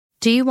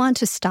Do you want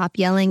to stop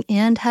yelling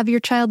and have your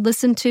child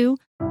listen to?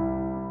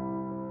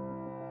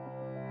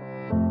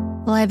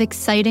 Well, I have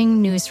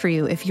exciting news for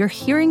you. If you're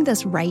hearing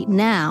this right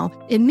now,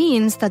 it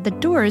means that the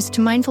doors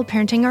to mindful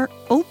parenting are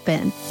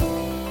open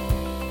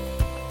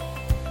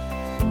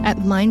at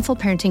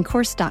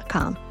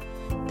mindfulparentingcourse.com.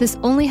 This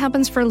only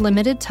happens for a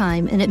limited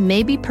time, and it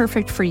may be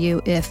perfect for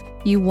you if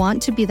you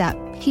want to be that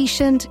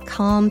patient,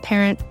 calm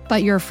parent,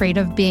 but you're afraid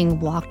of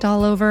being walked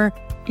all over.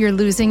 You're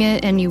losing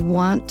it, and you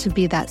want to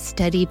be that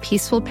steady,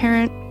 peaceful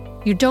parent.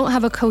 You don't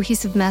have a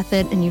cohesive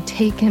method, and you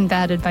take in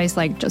bad advice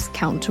like just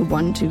count to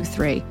 1, 2,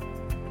 3.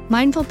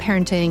 Mindful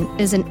parenting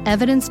is an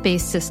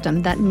evidence-based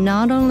system that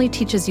not only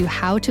teaches you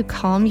how to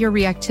calm your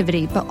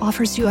reactivity, but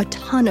offers you a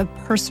ton of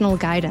personal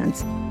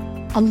guidance.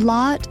 A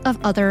lot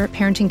of other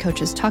parenting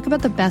coaches talk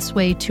about the best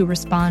way to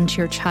respond to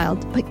your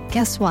child, but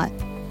guess what?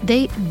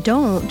 They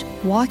don't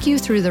walk you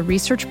through the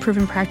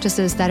research-proven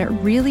practices that it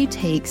really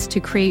takes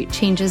to create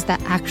changes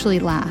that actually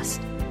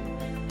last.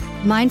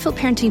 Mindful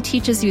parenting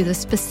teaches you the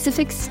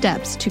specific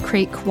steps to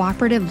create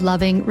cooperative,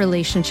 loving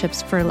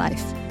relationships for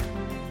life.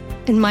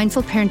 In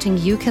mindful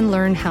parenting, you can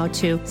learn how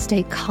to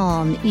stay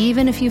calm,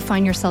 even if you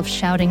find yourself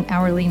shouting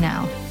hourly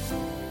now.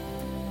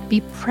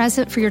 Be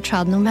present for your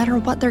child no matter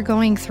what they're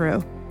going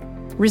through.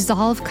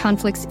 Resolve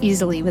conflicts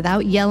easily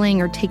without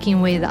yelling or taking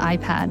away the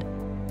iPad.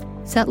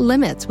 Set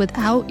limits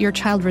without your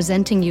child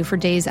resenting you for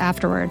days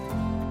afterward.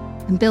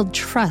 And build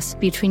trust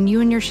between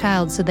you and your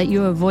child so that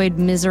you avoid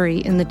misery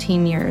in the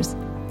teen years.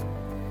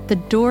 The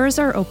doors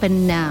are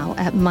open now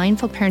at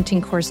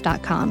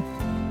mindfulparentingcourse.com.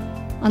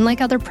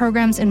 Unlike other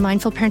programs in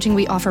Mindful Parenting,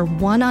 we offer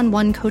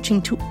one-on-one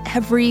coaching to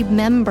every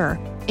member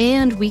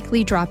and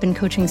weekly drop-in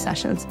coaching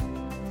sessions.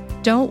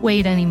 Don't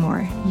wait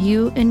anymore.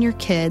 You and your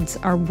kids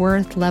are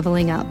worth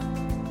leveling up.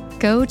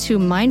 Go to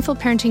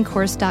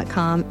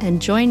mindfulparentingcourse.com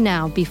and join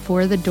now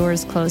before the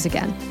doors close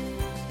again.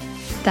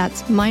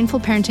 That's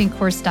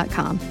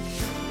mindfulparentingcourse.com.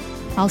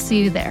 I'll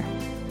see you there.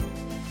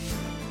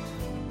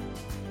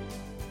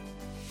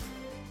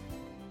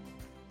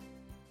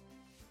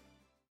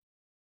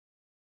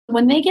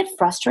 When they get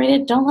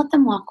frustrated, don't let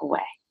them walk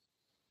away.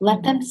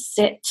 Let them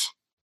sit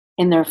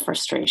in their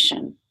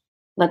frustration.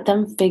 Let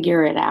them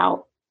figure it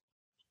out.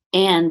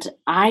 And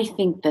I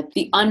think that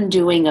the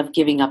undoing of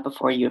giving up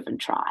before you even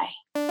try.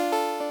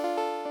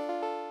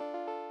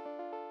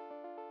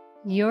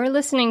 You're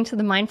listening to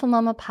the Mindful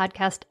Mama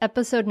podcast,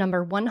 episode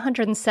number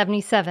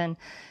 177.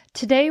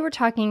 Today we're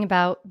talking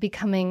about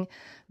becoming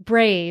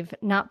brave,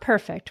 not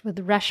perfect,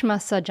 with Reshma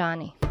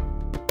Saujani.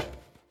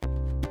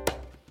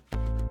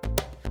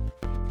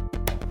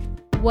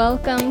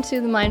 Welcome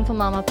to the Mindful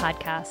Mama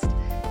podcast.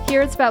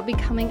 Here it's about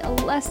becoming a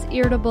less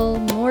irritable,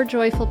 more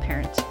joyful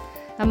parent.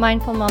 At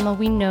Mindful Mama,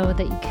 we know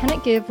that you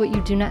cannot give what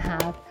you do not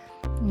have.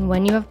 And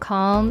when you have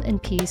calm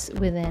and peace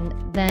within,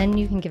 then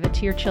you can give it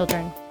to your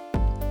children.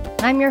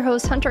 I'm your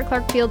host, Hunter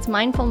Clark-Fields,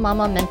 Mindful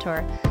Mama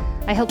Mentor.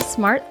 I help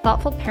smart,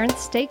 thoughtful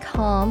parents stay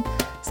calm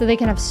so they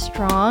can have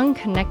strong,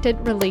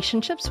 connected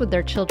relationships with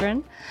their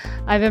children.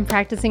 I've been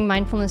practicing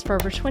mindfulness for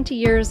over 20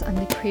 years. I'm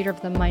the creator of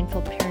the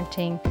Mindful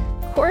Parenting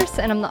course,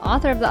 and I'm the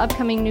author of the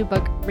upcoming new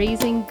book,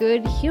 Raising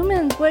Good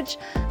Humans, which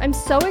I'm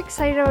so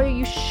excited about.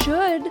 You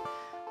should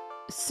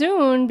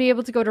soon be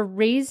able to go to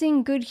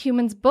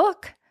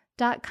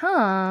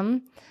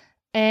raisinggoodhumansbook.com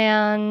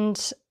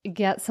and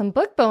get some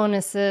book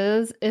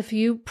bonuses if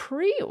you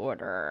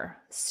pre-order.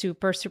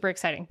 Super, super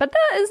exciting. But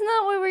that is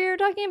not what we're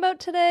talking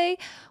about today.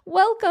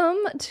 Welcome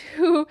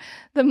to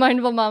the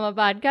Mindful Mama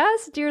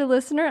podcast. Dear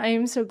listener, I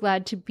am so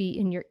glad to be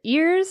in your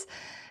ears.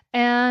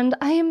 And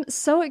I am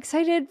so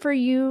excited for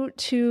you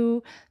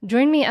to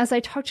join me as I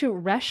talk to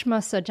Reshma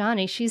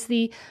Saujani. She's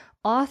the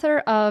author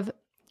of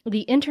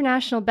the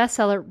international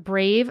bestseller,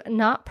 Brave,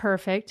 Not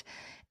Perfect,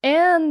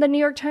 and the New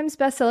York Times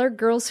bestseller,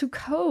 Girls Who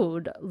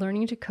Code,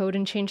 Learning to Code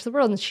and Change the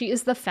World. And she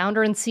is the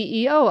founder and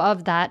CEO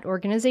of that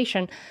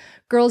organization,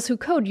 Girls Who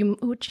Code,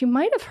 which you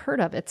might have heard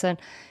of. It's an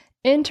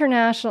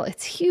international,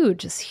 it's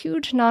huge, this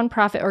huge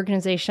nonprofit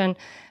organization,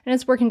 and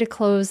it's working to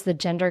close the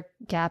gender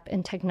gap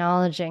in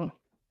technology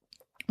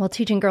while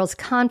teaching girls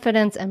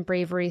confidence and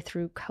bravery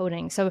through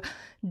coding. So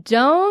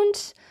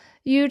don't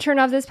you turn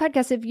off this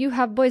podcast if you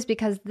have boys,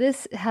 because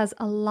this has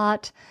a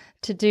lot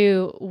to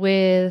do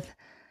with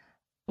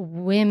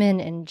women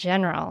in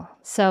general.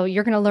 So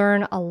you're going to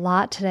learn a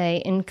lot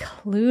today,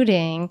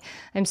 including,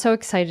 I'm so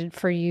excited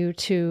for you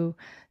to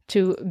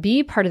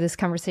be part of this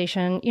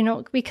conversation,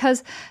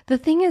 because the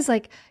thing is,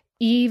 like,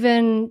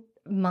 even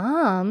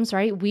moms,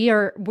 right?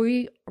 We're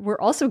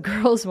also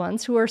girls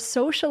once who are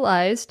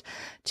socialized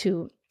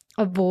to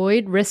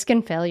avoid risk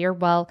and failure,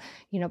 while,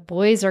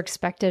 boys are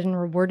expected and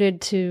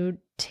rewarded to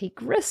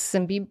take risks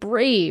and be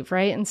brave,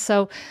 right? And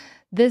so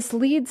this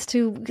leads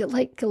to,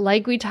 like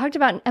we talked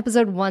about in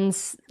episode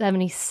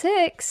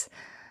 176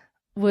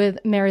 with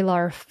Mary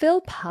Laura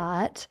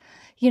Philpott,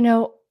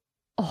 a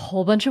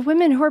whole bunch of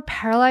women who are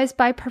paralyzed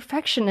by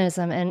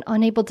perfectionism and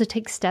unable to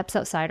take steps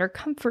outside our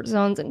comfort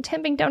zones and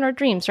tamping down our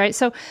dreams, right?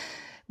 So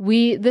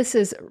this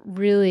is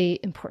really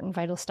important,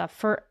 vital stuff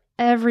for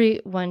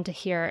everyone to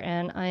hear.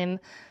 And I'm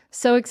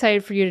So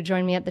excited for you to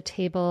join me at the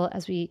table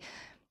as we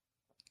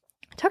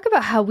talk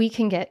about how we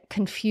can get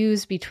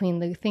confused between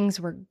the things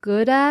we're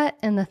good at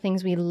and the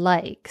things we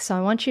like. So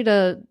I want you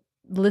to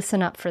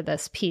listen up for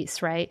this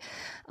piece, right?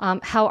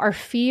 How our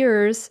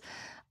fears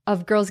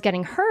of girls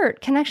getting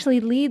hurt can actually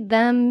lead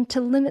them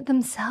to limit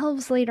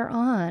themselves later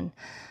on,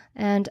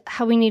 and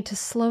how we need to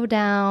slow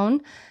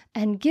down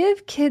and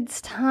give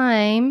kids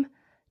time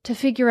to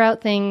figure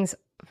out things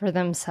for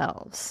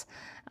themselves,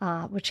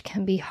 which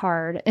can be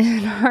hard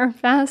in our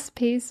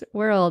fast-paced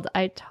world.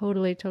 I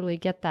totally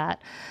get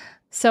that.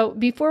 So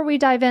before we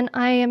dive in,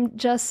 I am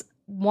just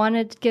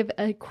wanted to give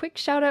a quick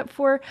shout out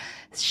for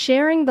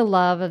sharing the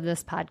love of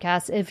this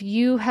podcast. If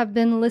you have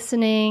been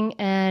listening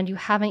and you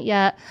haven't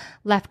yet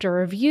left a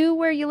review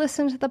where you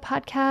listen to the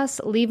podcast,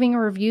 leaving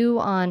a review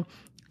on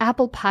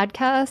Apple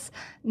Podcasts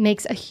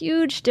makes a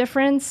huge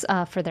difference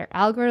for their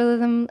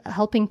algorithm,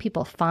 helping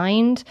people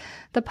find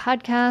the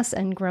podcast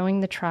and growing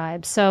the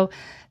tribe. So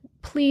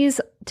please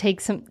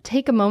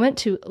take a moment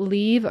to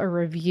leave a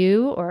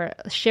review or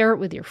share it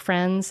with your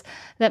friends.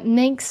 That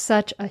makes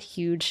such a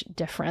huge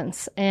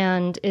difference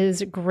and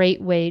is a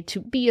great way to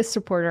be a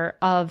supporter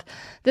of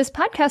this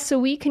podcast so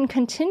we can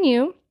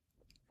continue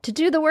to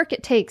do the work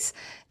it takes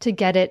to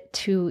get it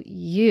to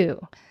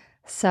you.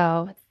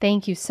 So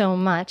thank you so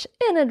much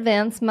in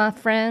advance, my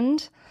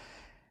friend.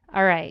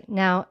 All right,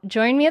 now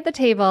join me at the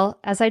table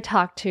as I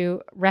talk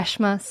to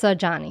Reshma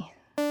Saujani.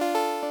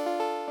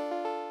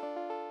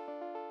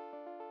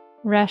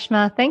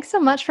 Reshma, thanks so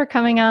much for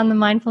coming on the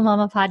Mindful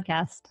Mama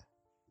podcast.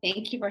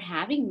 Thank you for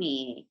having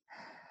me.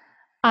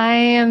 I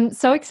am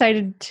so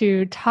excited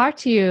to talk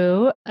to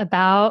you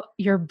about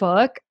your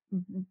book,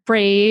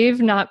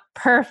 Brave, Not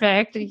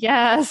Perfect.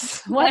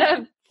 Yes, what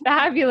a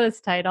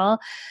fabulous title.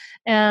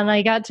 And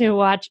I got to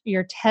watch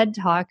your TED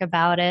Talk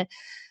about it.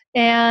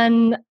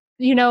 And,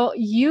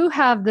 you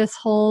have this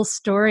whole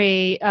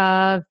story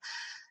of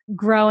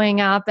growing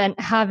up and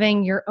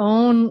having your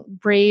own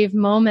brave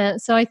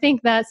moment. So I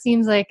think that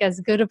seems like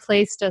as good a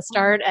place to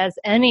start as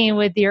any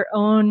with your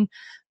own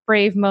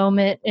brave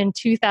moment. In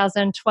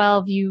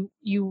 2012, you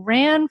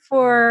ran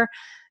for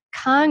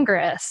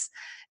Congress.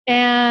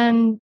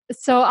 And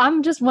so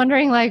I'm just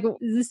wondering,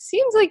 it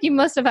seems like you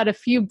must have had a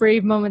few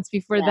brave moments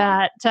before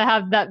that to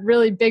have that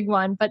really big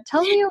one. But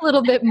tell me a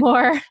little bit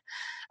more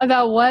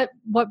about what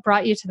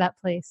brought you to that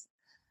place.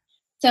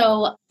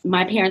 So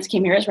my parents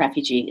came here as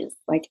refugees.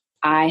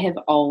 I have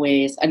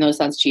always, I know it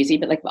sounds cheesy,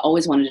 but I've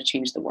always wanted to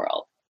change the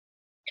world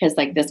because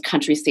this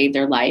country saved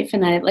their life.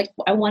 And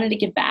I wanted to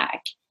give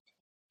back.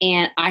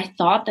 And I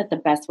thought that the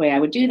best way I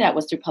would do that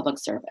was through public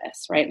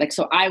service, right?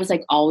 So I was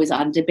always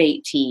on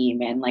debate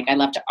team and I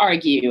loved to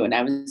argue, and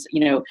I was,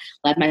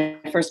 led my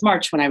first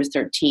march when I was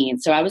 13.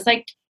 So I was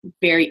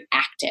very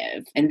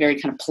active and very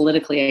kind of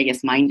politically, I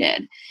guess,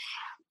 minded.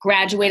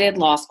 Graduated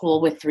law school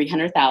with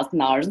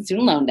 $300,000 in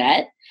student loan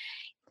debt,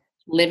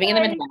 living in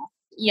the Midwest.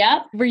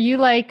 Yep. Were you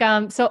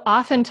so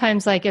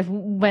oftentimes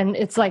when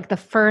it's the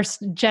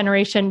first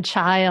generation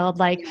child,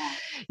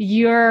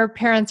 your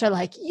parents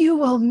are you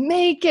will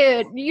make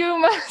it, you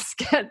must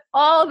get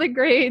all the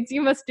grades,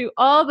 you must do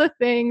all the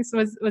things.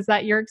 Was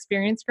that your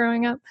experience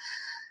growing up?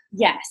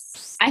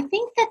 Yes. I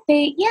think that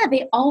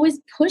they always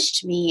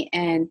pushed me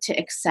and to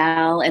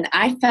excel. And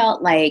I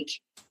felt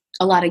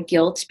a lot of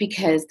guilt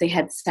because they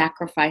had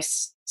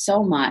sacrificed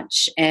so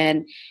much.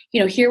 And,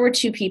 here were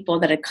two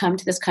people that had come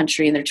to this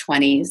country in their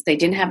 20s. They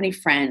didn't have any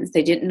friends.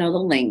 They didn't know the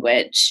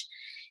language.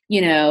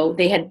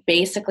 They had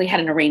basically had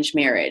an arranged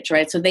marriage,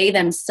 right? So they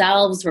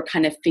themselves were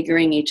kind of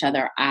figuring each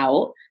other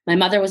out. My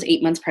mother was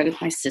 8 months pregnant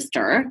with my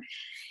sister.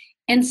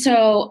 And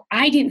so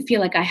I didn't feel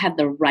like I had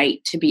the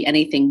right to be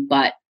anything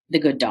but the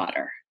good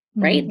daughter,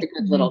 right? Mm-hmm. The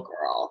good little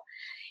girl.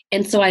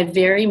 And so I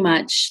very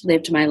much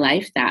lived my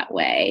life that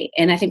way.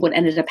 And I think what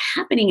ended up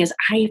happening is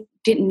I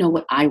didn't know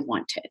what I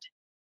wanted.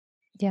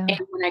 Yeah.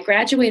 And when I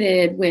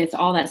graduated with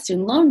all that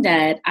student loan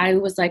debt, I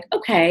was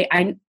okay,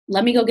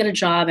 let me go get a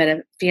job at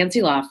a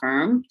fancy law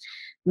firm,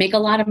 make a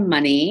lot of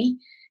money,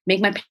 make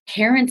my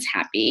parents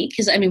happy.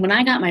 Because when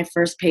I got my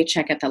first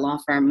paycheck at the law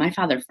firm, my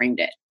father framed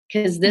it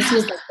because this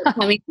was what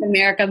coming to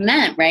America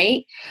meant,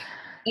 right?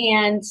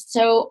 And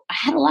so I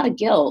had a lot of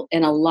guilt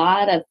and a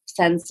lot of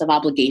sense of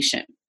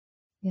obligation.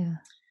 Yeah.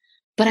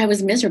 But I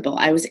was miserable.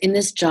 I was in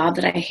this job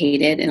that I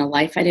hated in a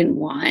life I didn't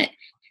want.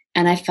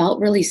 And I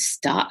felt really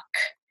stuck.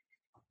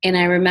 And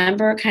I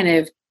remember kind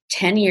of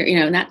 10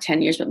 years, not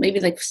 10 years, but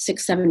maybe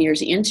 6, 7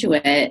 years into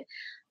it,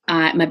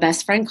 my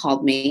best friend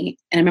called me.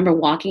 And I remember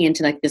walking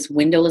into this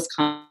windowless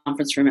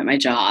conference room at my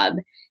job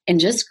and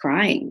just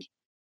crying.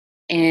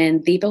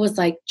 And Deepa was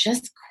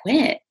just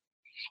quit.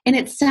 And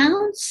it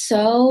sounds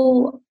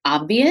so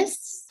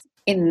obvious,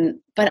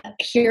 but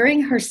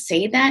hearing her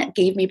say that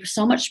gave me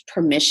so much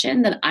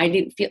permission that I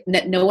didn't feel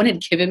that no one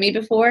had given me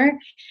before,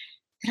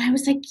 that I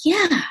was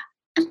yeah,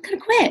 I'm going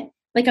to quit.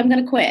 I'm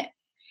going to quit.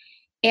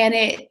 And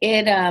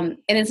and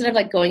instead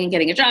of going and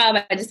getting a job,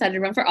 I decided to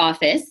run for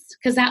office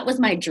because that was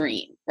my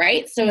dream,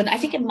 right? So I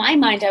think in my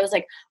mind, I was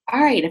all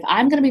right, if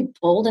I'm going to be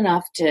bold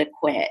enough to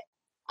quit,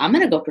 I'm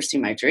going to go pursue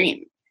my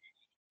dream.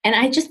 And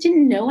I just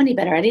didn't know any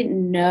better. I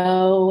didn't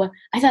know.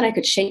 I thought I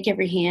could shake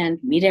every hand,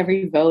 meet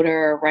every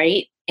voter,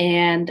 right?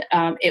 And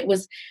it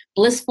was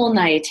blissful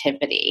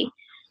naivety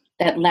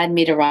that led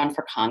me to run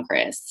for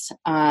Congress.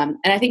 And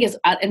I think it's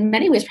in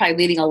many ways probably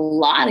leading a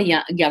lot of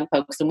young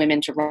folks and women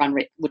to run,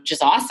 which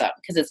is awesome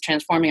because it's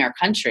transforming our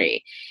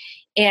country.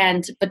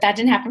 But that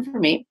didn't happen for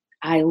me.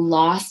 I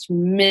lost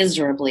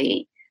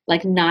miserably,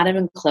 like not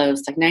even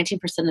close, like 19%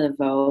 of the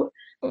vote.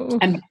 Oof.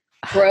 I'm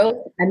broke,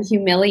 I'm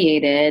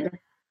humiliated,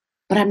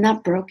 but I'm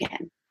not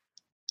broken.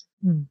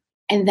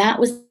 And that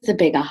was the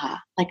big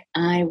aha. Like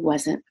I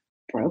wasn't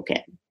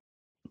broken.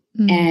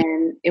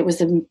 And it was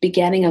the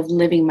beginning of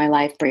living my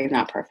life brave,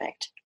 not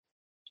perfect.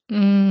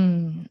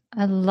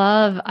 I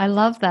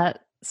love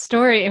that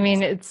story. I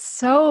mean, it's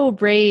so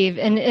brave.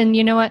 And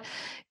you know what?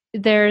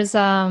 There's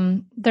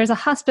a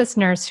hospice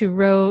nurse who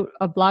wrote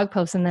a blog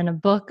post and then a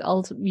book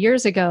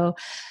years ago,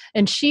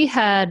 and she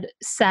had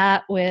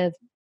sat with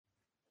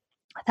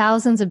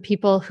thousands of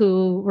people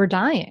who were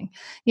dying,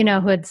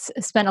 who had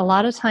spent a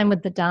lot of time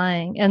with the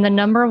dying. And the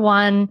number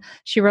one,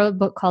 she wrote a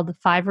book called The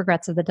 5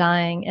 Regrets of the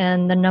Dying.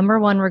 And the number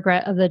one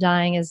regret of the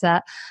dying is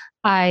that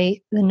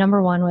I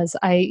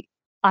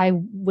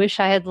wish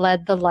I had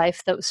led the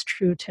life that was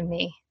true to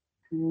me.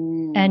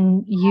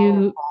 And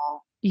you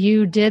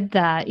did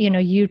that,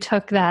 you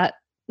took that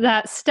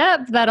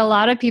step that a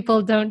lot of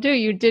people don't do.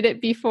 You did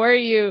it before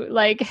you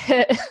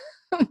hit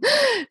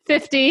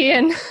 50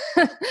 and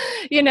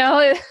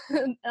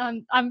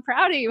I'm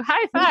proud of you.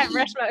 High five,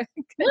 Reshma.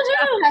 Good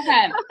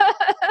job.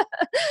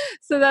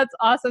 So that's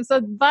awesome.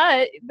 So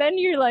but then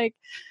you're like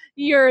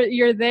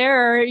you're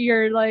there,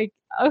 you're like,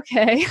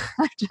 okay,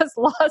 I just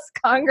lost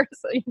Congress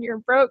and you're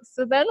broke.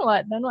 So then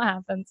what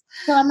happens?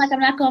 So I'm like, I'm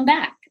not going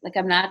back. Like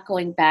I'm not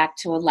going back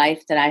to a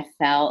life that I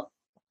felt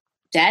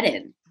dead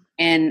in.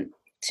 And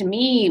to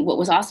me, what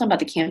was awesome about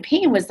the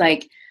campaign was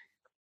like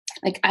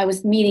I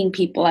was meeting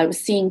people, I was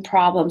seeing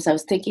problems, I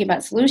was thinking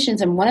about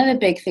solutions. And one of the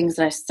big things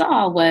that I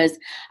saw was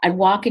I'd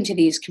walk into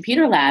these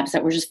computer labs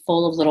that were just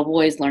full of little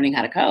boys learning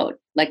how to code,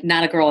 like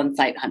not a girl in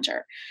sight,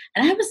 Hunter.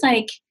 And I was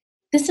like,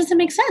 this doesn't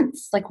make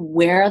sense. Like,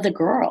 where are the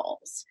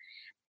girls?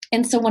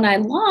 And so when I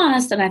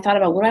lost and I thought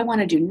about what I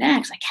want to do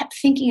next, I kept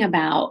thinking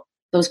about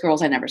those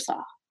girls I never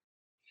saw.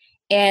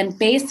 And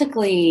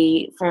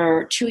basically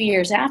for 2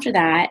 years after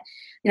that,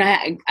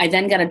 I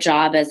then got a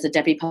job as the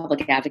deputy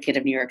public advocate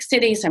of New York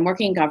City. So I'm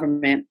working in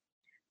government,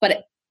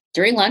 but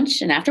during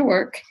lunch and after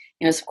work,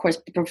 of course,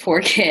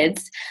 before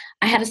kids,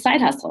 I had a side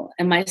hustle.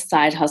 And my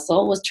side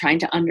hustle was trying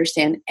to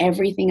understand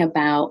everything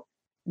about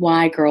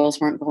why girls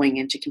weren't going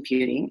into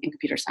computing and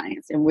computer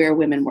science and where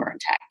women were in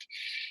tech.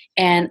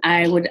 And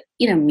I would,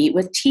 meet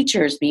with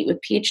teachers, meet with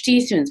PhD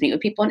students, meet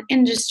with people in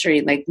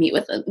industry, meet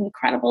with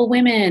incredible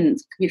women,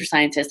 computer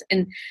scientists,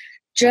 and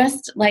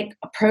just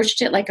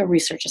approached it like a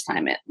research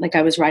assignment, like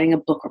I was writing a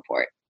book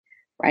report,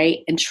 right?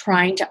 And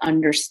trying to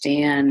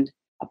understand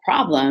a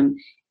problem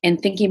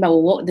and thinking about,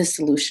 well, what could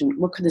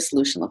the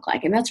solution look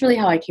like? And that's really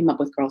how I came up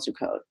with Girls Who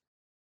Code.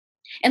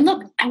 And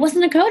look, I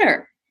wasn't a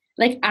coder.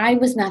 I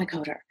was not a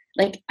coder.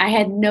 I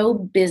had no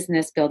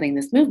business building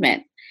this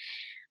movement.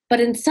 But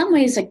in some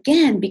ways,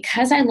 again,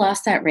 because I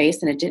lost that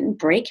race and it didn't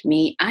break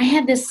me, I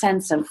had this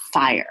sense of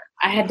fire.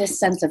 I had this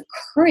sense of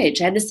courage.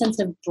 I had this sense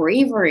of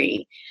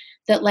bravery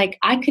that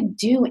I could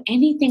do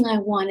anything I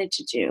wanted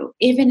to do,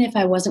 even if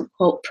I wasn't,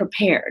 quote,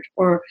 prepared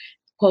or,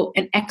 quote,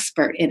 an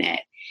expert in it.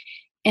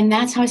 And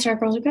that's how I started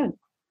Girls Who Code.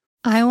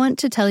 I want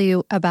to tell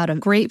you about a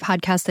great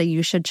podcast that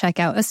you should check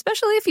out,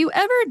 especially if you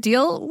ever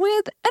deal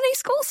with any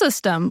school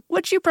system,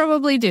 which you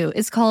probably do.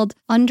 It's called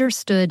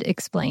Understood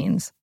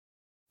Explains.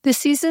 This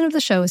season of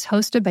the show is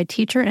hosted by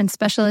teacher and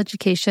special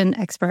education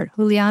expert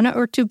Juliana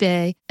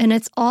Urtubey, and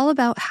it's all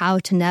about how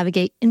to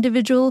navigate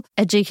individual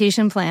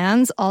education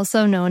plans,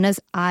 also known as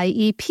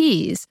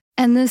IEPs.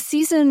 And this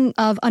season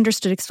of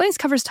Understood Explains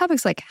covers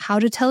topics like how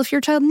to tell if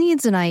your child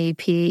needs an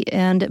IEP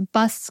and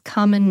busts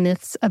common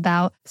myths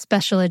about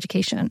special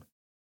education.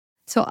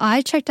 So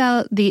I checked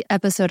out the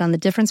episode on the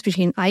difference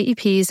between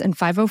IEPs and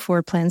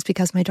 504 plans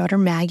because my daughter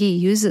Maggie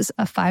uses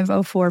a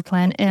 504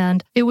 plan,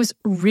 and it was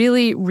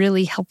really,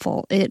 really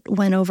helpful. It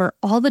went over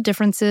all the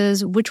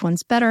differences, which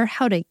one's better,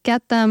 how to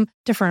get them,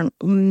 different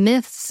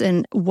myths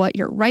and what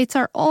your rights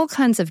are, all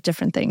kinds of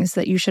different things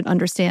that you should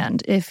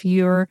understand if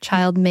your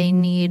child may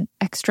need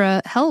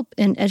extra help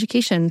in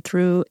education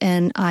through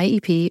an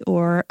IEP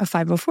or a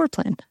 504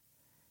 plan.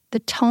 The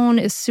tone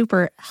is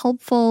super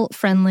helpful,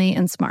 friendly,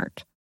 and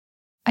smart.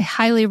 I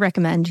highly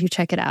recommend you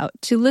check it out.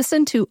 To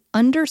listen to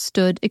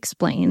Understood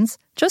Explains,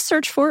 just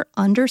search for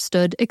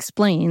Understood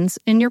Explains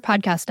in your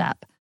podcast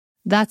app.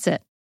 That's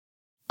it.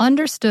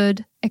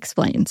 Understood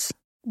Explains.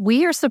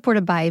 We are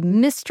supported by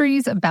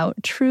Mysteries About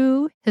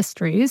True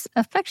Histories,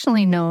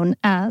 affectionately known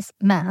as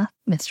Math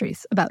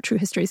Mysteries About True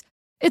Histories.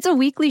 It's a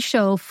weekly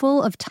show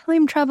full of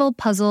time travel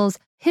puzzles,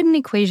 hidden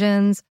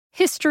equations,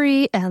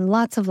 history, and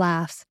lots of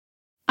laughs.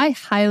 I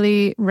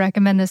highly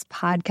recommend this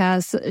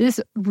podcast.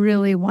 It's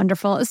really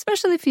wonderful,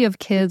 especially if you have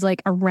kids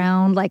like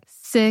around like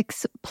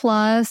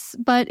 6+,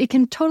 but it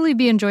can totally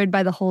be enjoyed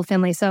by the whole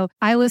family. So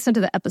I listened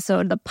to the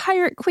episode, The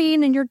Pirate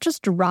Queen, and you're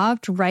just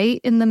dropped right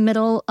in the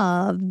middle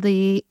of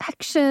the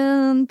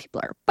action.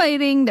 People are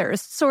fighting, there's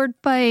a sword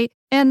fight.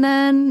 And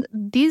then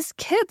these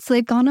kids,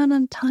 they've gone on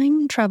a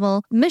time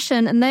travel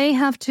mission and they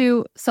have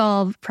to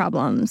solve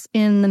problems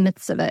in the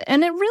midst of it.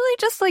 And it really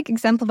just like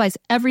exemplifies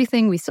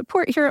everything we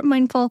support here at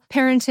Mindful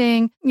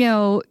Parenting. You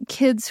know,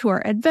 kids who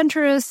are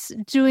adventurous,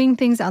 doing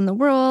things out in the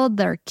world,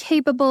 they're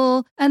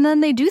capable. And then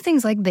they do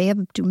things like they have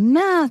to do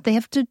math, they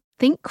have to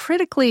think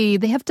critically,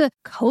 they have to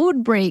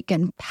code break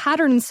and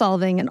pattern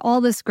solving and all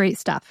this great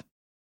stuff.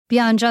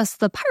 Beyond just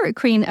the Pirate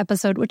Queen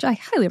episode, which I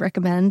highly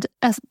recommend,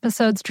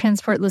 episodes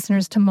transport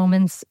listeners to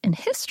moments in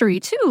history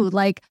too,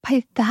 like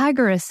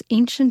Pythagoras,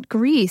 ancient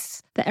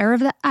Greece, the era of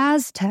the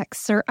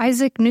Aztecs, or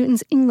Isaac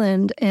Newton's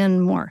England,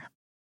 and more.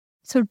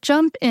 So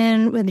jump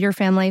in with your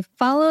family,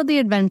 follow the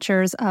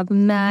adventures of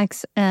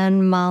Max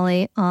and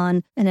Molly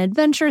on an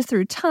adventure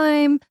through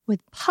time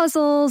with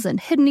puzzles and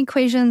hidden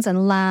equations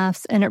and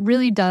laughs, and it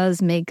really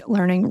does make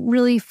learning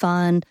really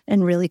fun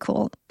and really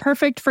cool.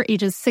 Perfect for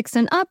ages 6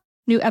 and up.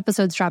 New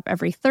episodes drop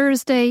every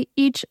Thursday,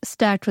 each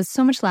stacked with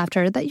so much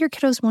laughter that your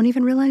kiddos won't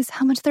even realize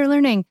how much they're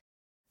learning.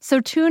 So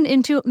tune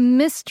into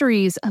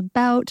Mysteries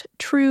About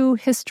True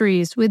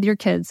Histories with your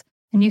kids,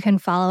 and you can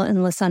follow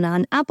and listen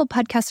on Apple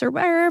Podcasts or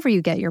wherever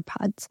you get your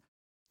pods.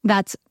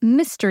 That's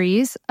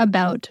Mysteries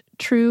About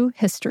True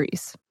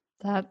Histories.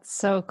 That's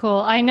so cool.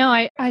 I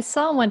know I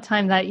saw one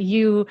time that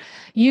you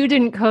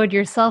didn't code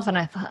yourself, and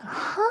I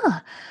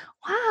thought,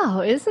 wow,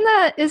 isn't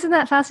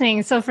that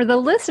fascinating? So for the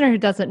listener who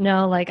doesn't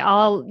know, like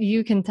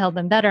you can tell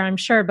them better, I'm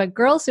sure, but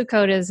Girls Who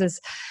Code is this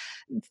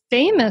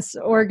famous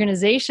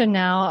organization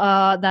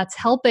now that's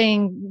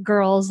helping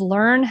girls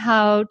learn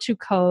how to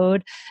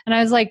code. And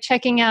I was like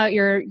checking out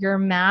your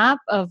map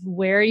of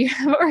where you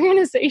have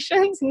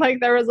organizations, and like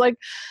there was like,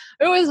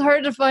 it was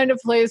hard to find a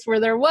place where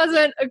there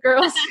wasn't a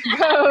Girls Who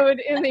Code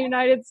in the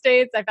United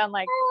States. I found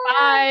like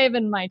 5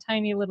 in my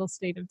tiny little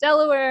state of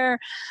Delaware,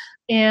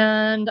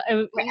 and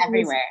We're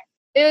everywhere.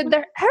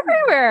 They're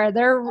everywhere.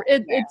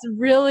 It's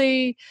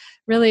really,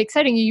 really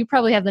exciting. You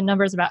probably have the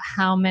numbers about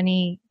how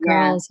many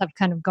girls have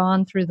kind of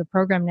gone through the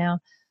program now.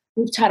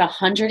 We've taught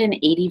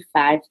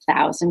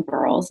 185,000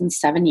 girls in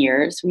 7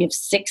 years. We have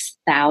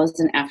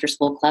 6,000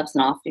 after-school clubs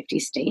in all 50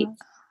 states. Wow.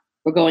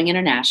 We're going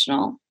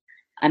international.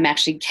 I'm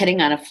actually getting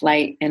on a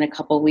flight in a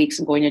couple of weeks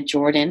and going to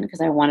Jordan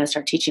because I want to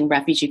start teaching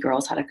refugee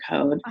girls how to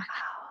code. Wow.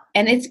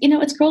 And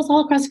it's girls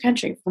all across the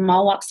country from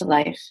all walks of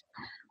life.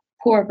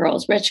 Poor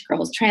girls, rich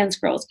girls, trans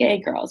girls, gay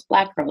girls,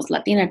 Black girls,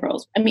 Latina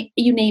girls. I mean,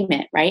 you name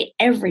it, right?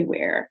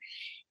 Everywhere.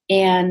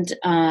 And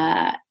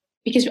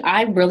because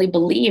I really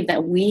believe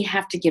that we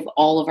have to give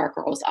all of our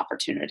girls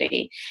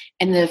opportunity.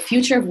 And the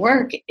future of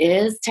work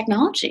is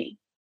technology.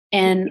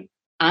 And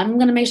I'm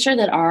going to make sure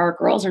that our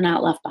girls are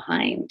not left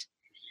behind.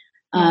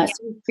 So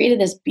we created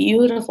this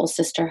beautiful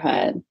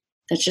sisterhood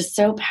that's just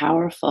so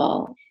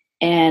powerful.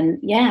 And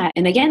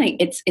and again,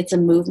 it's a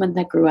movement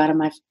that grew out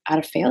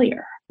of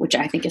failure, which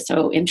I think is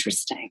so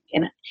interesting.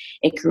 And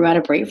it grew out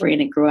of bravery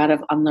and it grew out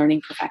of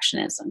unlearning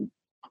perfectionism.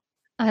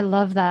 I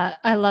love that.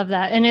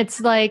 And it's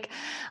like,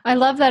 I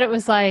love that it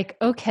was like,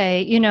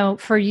 okay,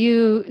 for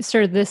you,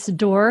 sort of this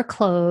door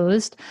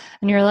closed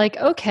and you're like,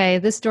 okay,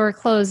 this door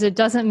closed. It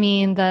doesn't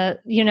mean that,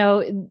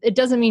 it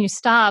doesn't mean you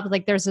stop.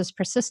 Like there's this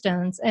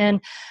persistence.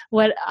 And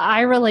what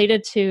I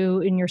related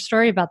to in your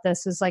story about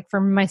this is like, for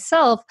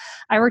myself,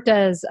 I worked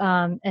as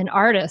an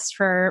artist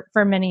for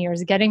many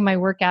years, getting my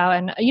work out.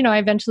 And, I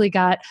eventually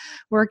got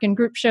work in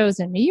group shows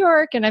in New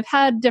York, and I've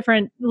had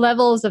different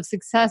levels of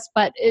success,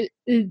 but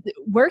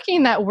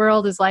working that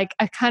world is like,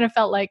 I kind of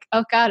felt like,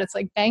 oh God, it's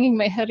like banging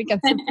my head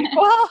against the brick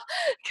wall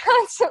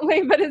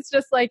constantly. But it's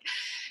just like,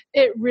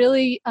 it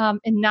really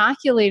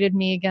inoculated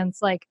me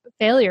against like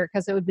failure,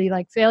 because it would be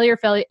like failure,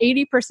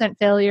 80%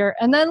 failure.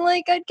 And then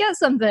like I'd get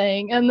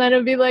something, and then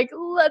it'd be like,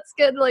 let's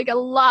get like a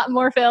lot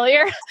more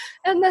failure.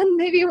 And then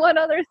maybe one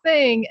other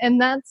thing.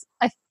 And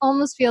I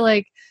almost feel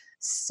like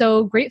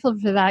so grateful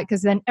for that,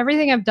 because then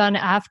everything I've done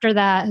after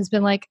that has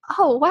been like,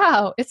 oh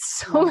wow, it's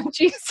so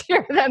much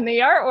easier than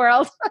the art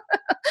world.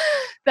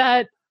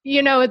 That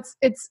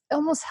it's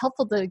almost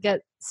helpful to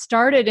get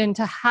started and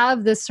to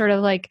have this sort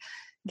of like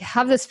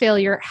have this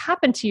failure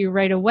happen to you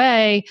right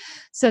away,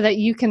 so that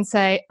you can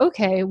say,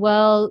 okay,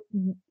 well,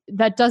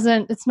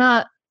 it's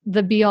not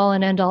the be all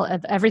and end all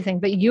of everything,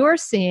 but you're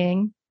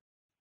seeing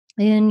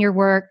in your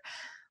work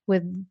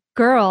with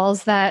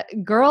girls that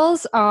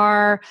girls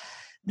are.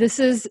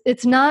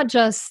 It's not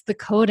just the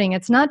coding,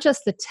 it's not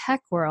just the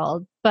tech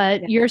world,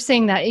 but you're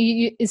saying that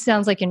it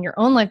sounds like in your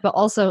own life, but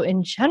also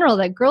in general,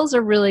 that girls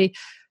are really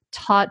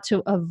taught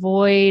to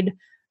avoid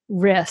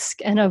risk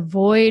and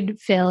avoid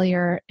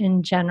failure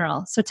in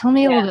general. So tell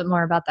me a little bit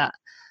more about that.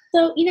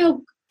 So,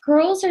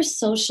 girls are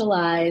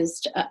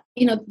socialized.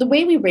 The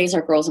way we raise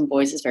our girls and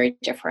boys is very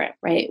different,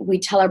 right? We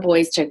tell our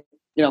boys to,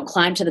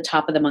 climb to the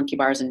top of the monkey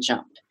bars and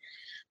jump.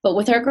 But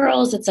with our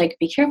girls, it's like,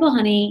 be careful,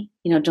 honey.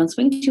 Don't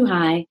swing too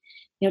high.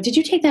 Did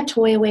you take that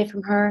toy away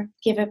from her?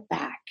 Give it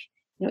back.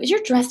 Is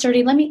your dress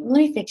dirty? Let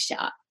me fix you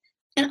up.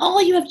 And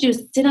all you have to do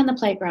is sit on the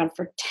playground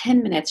for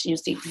 10 minutes and you'll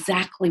see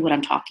exactly what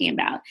I'm talking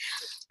about.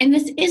 And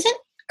this isn't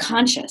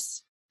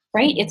conscious,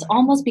 right? It's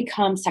almost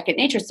become second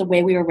nature. It's the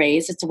way we were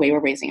raised. It's the way we're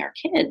raising our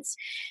kids.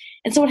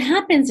 And so what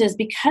happens is,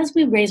 because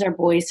we raise our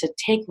boys to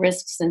take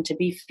risks and to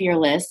be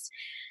fearless,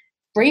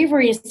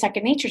 bravery is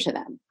second nature to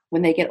them.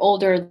 When they get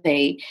older,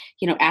 they,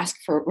 ask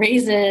for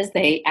raises,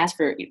 they ask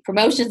for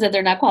promotions that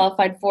they're not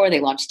qualified for, they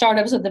launch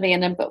startups with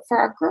abandon. But for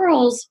our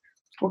girls,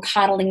 we're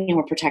coddling and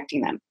we're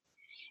protecting them.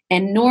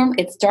 And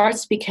it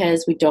starts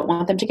because we don't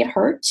want them to get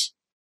hurt,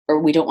 or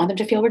we don't want them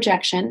to feel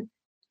rejection.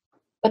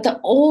 But the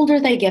older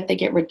they get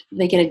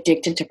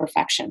addicted to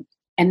perfection,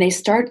 and they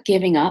start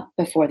giving up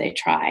before they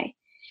try.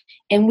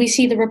 And we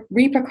see the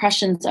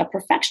repercussions of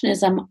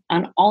perfectionism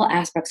on all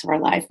aspects of our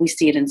life. We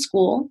see it in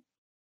school,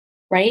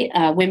 right?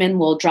 Women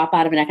will drop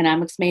out of an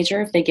economics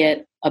major if they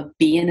get a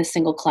B in a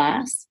single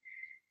class.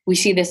 We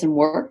see this in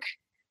work.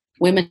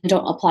 Women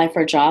don't apply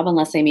for a job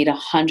unless they meet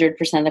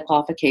 100% of the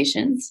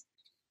qualifications.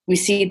 We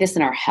see this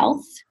in our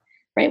health,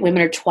 right?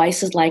 Women are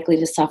twice as likely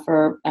to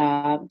suffer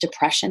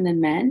depression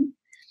than men.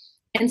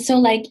 And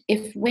so,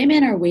 if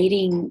women are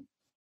waiting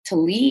to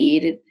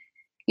lead,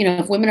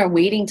 if women are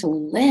waiting to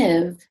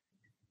live,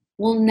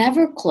 we'll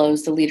never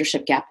close the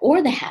leadership gap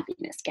or the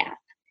happiness gap.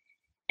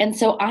 And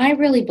so I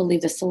really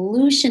believe the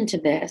solution to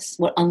this,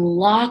 what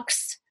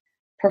unlocks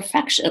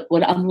perfection,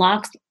 what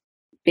unlocks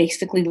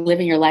basically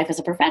living your life as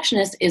a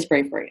perfectionist, is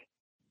bravery.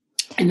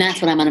 And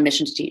that's what I'm on a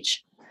mission to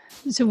teach.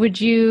 So would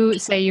you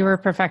say you were a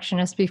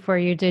perfectionist before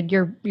you did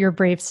your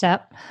brave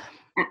step?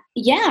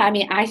 Yeah. I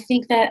mean, I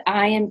think that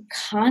I am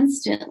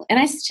constantly, and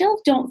I still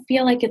don't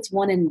feel like it's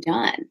one and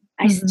done.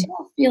 I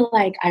still feel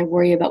like I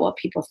worry about what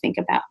people think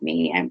about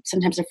me. I'm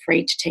sometimes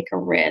afraid to take a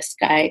risk.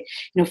 I,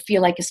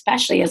 feel like,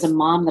 especially as a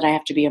mom, that I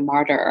have to be a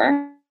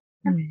martyr.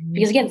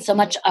 Because again, so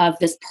much of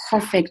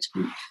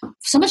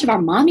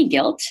our mommy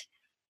guilt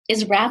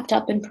is wrapped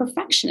up in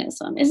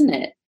perfectionism, isn't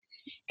it?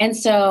 And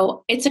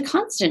so it's a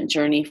constant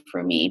journey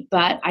for me,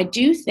 but I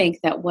do think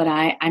that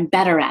I'm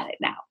better at it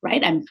now,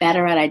 right? I'm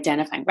better at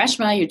identifying.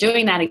 Reshma, you're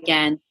doing that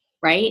again,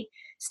 right?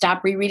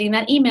 Stop rereading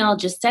that email,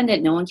 just send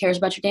it. No one cares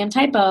about your damn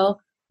typo,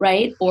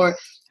 right? Or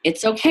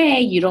it's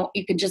okay. You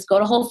can just go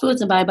to Whole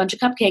Foods and buy a bunch of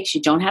cupcakes.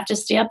 You don't have to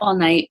stay up all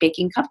night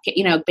baking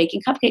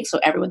cupcakes so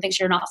everyone thinks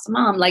you're an awesome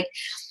mom.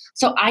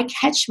 So I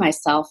catch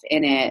myself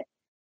in it,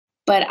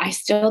 but I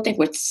still think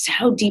we're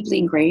so deeply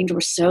ingrained,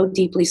 we're so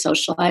deeply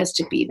socialized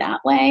to be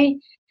that way,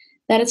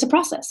 that it's a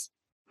process.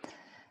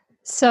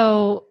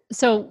 So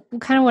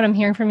kind of what I'm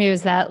hearing from you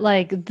is that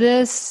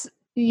this,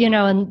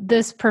 and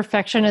this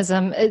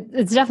perfectionism,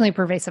 it's definitely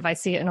pervasive. I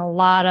see it in a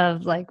lot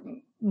of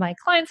my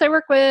clients I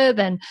work with.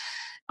 And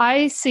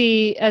I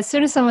see, as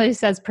soon as somebody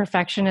says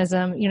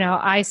perfectionism,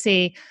 I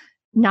see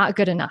not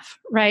good enough,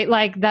 right?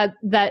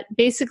 That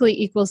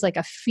basically equals a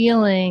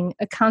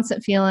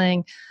constant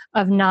feeling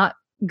of not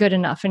good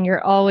enough. And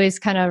you're always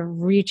kind of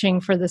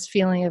reaching for this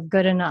feeling of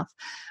good enough.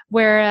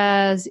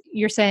 Whereas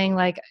you're saying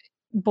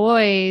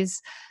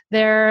boys,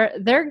 they're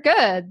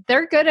good.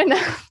 They're good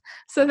enough.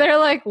 So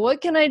they're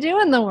what can I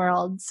do in the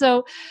world?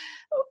 So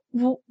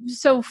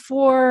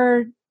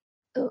for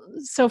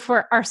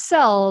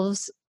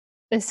ourselves,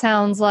 it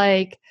sounds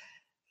like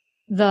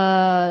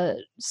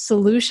the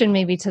solution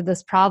maybe to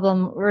this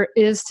problem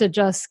is to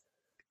just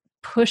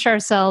push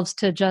ourselves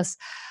to just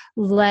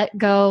let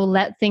go,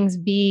 let things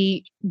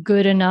be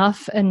good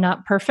enough and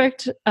not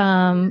perfect.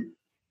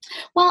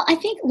 Well, I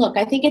think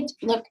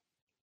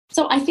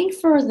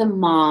for the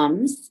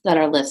moms that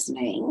are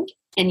listening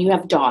and you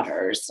have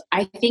daughters,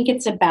 I think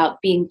it's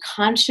about being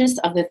conscious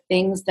of the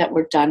things that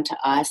were done to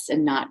us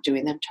and not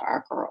doing them to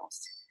our girls.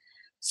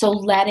 So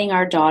letting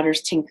our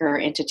daughters tinker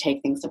and to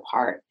take things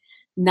apart,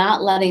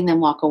 not letting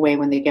them walk away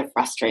when they get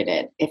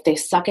frustrated. If they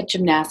suck at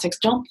gymnastics,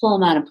 don't pull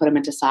them out and put them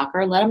into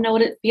soccer. Let them know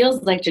what it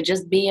feels like to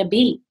just be a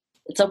bee.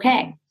 It's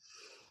okay,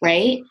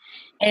 right?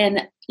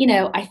 And,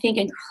 I think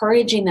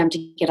encouraging them to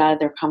get out of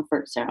their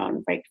comfort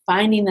zone, right?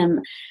 Finding them,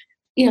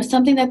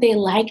 something that they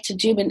like to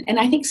do. And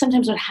I think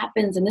sometimes what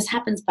happens, and this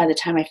happens by the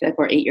time I feel like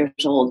we're 8 years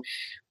old,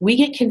 we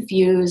get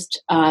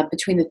confused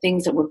between the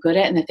things that we're good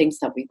at and the things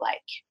that we like,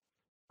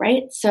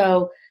 right?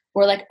 So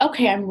we're like,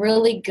 okay, I'm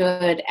really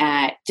good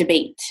at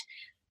debate.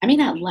 I may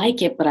not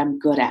like it, but I'm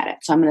good at it.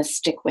 So I'm going to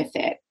stick with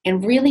it.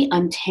 And really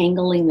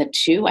untangling the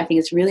two, I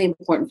think it's really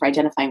important for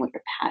identifying what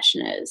your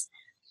passion is.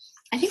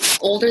 I think the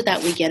older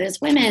that we get as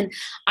women,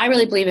 I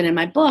really believe it in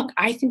my book.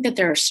 I think that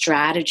there are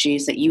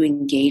strategies that you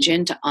engage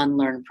in to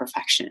unlearn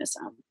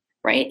perfectionism,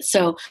 right?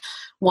 So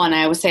one,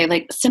 I always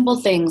say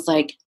simple things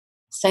like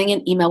sending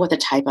an email with a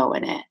typo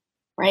in it,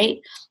 right?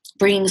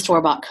 Bringing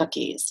store-bought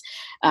cookies,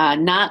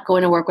 not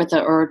going to work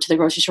or to the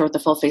grocery store with a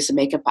full face of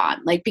makeup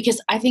on.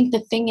 Because I think the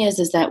thing is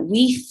that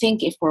we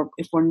think if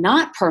we're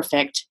not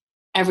perfect,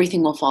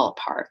 everything will fall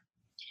apart.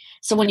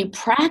 So when you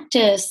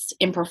practice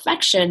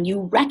imperfection,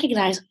 you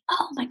recognize,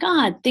 oh my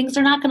God, things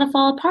are not going to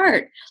fall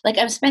apart. Like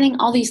I'm spending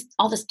all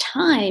this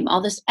time,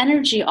 all this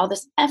energy, all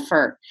this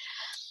effort.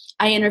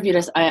 I interviewed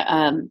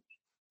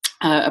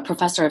a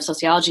professor of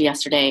sociology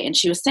yesterday, and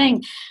she was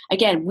saying,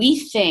 again, we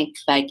think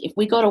like if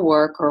we go to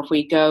work or if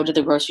we go to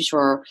the grocery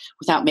store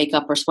without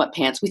makeup or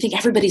sweatpants, we think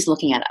everybody's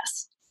looking at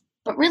us.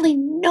 But really,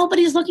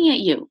 nobody's looking at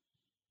you.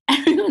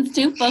 Everyone's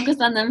too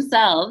focused on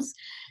themselves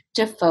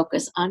to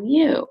focus on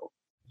you.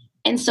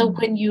 And so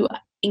when you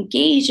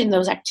engage in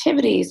those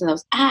activities and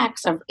those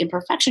acts of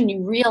imperfection,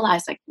 you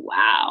realize like,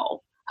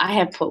 wow, I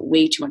have put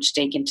way too much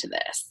stake into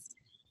this.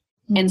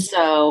 Mm-hmm. And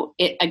so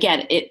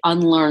it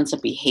unlearns a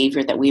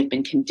behavior that we've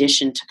been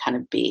conditioned to kind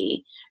of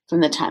be from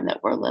the time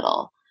that we're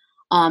little.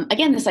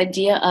 Again, this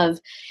idea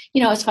of,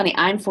 it's funny,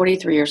 I'm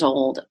 43 years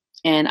old,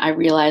 and I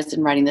realized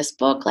in writing this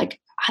book, like,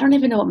 I don't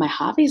even know what my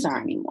hobbies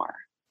are anymore.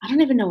 I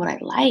don't even know what I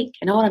like.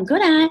 I know what I'm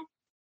good at.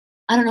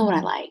 I don't know what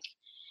I like.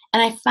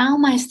 And I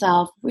found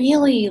myself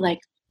really like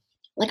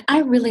I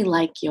really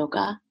like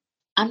yoga.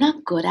 I'm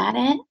not good at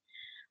it,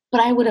 but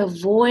I would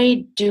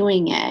avoid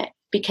doing it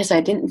because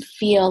I didn't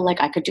feel like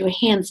I could do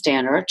a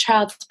handstand or a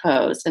child's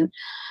pose.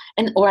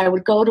 Or I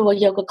would go to a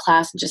yoga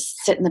class and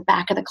just sit in the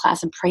back of the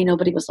class and pray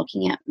nobody was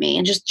looking at me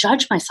and just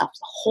judge myself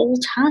the whole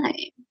time.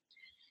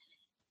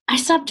 I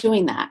stopped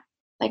doing that.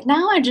 Like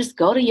now I just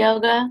go to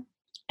yoga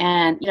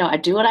and, I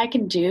do what I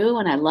can do,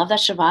 and I love that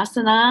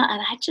Shavasana,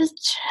 and I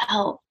just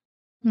chill.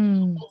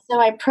 So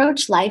I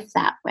approach life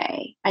that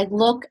way. I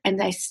look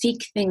and I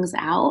seek things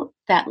out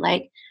that,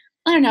 like,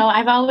 I don't know,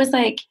 I've always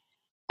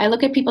I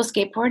look at people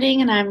skateboarding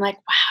and I'm like,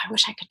 wow, I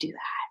wish I could do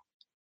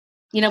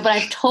that. But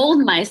I've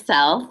told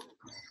myself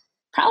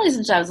probably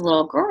since I was a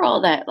little girl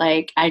that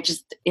I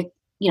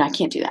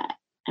can't do that.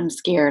 I'm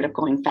scared of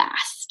going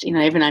fast.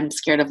 Even I'm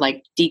scared of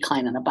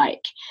decline on a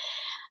bike.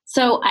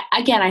 So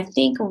I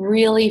think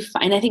really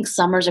I think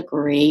summer's a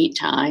great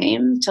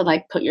time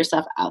to put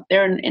yourself out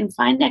there and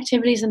find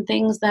activities and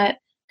things that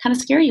kind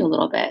of scare you a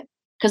little bit,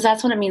 because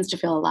that's what it means to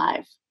feel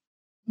alive.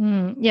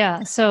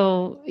 Yeah.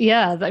 So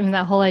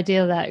that whole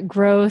idea that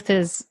growth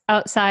is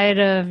outside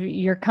of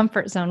your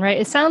comfort zone,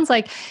 right? It sounds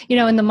like,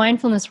 in the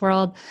mindfulness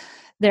world,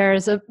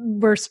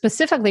 we're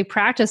specifically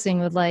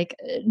practicing with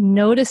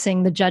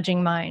noticing the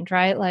judging mind,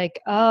 right?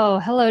 Oh,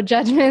 hello,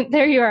 judgment.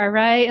 There you are,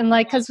 right? And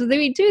because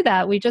we do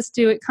that, we just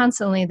do it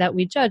constantly that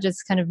we judge.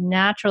 It's kind of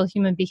natural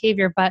human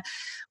behavior, but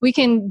we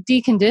can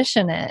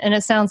decondition it. And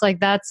it sounds like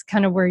that's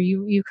kind of where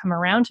you come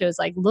around to, is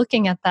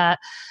looking at that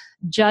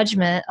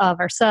judgment of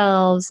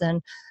ourselves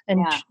and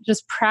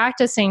just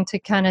practicing to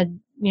kind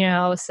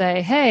of,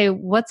 say, hey,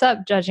 what's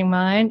up, judging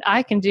mind?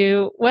 I can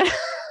do what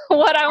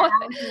I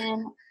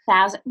want.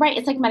 Right.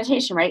 It's like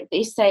meditation, right?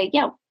 They say,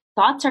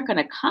 thoughts are going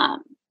to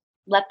come.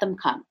 Let them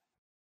come,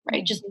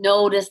 right? Just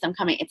notice them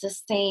coming. It's the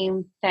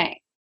same thing,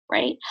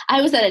 right?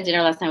 I was at a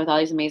dinner last night with all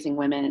these amazing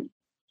women.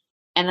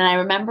 And then I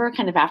remember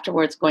kind of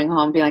afterwards going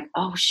home and being like,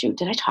 oh shoot,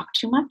 did I talk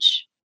too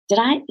much? Did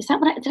I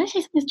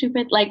say something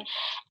stupid?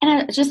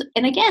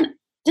 And again,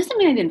 doesn't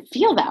mean I didn't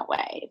feel that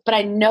way, but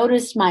I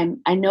noticed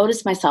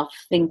myself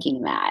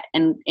thinking that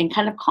and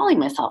kind of calling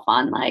myself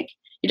on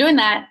you're doing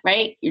that,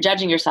 right? You're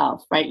judging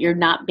yourself, right? You're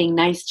not being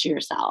nice to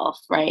yourself,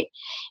 right?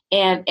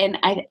 And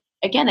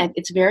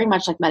it's very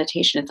much like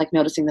meditation. It's like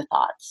noticing the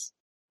thoughts.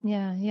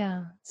 Yeah,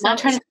 yeah. Not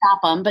trying to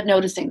stop them, but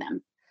noticing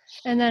them.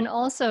 And then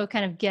also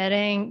kind of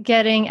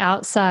getting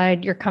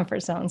outside your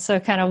comfort zone.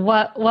 So kind of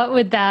what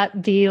would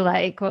that be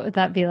like? What would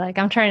that be like?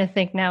 I'm trying to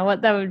think now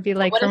what that would be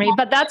like for me.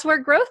 But that's where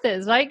growth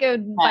is, right?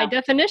 By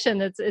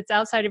definition, it's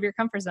outside of your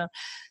comfort zone.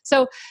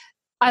 So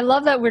I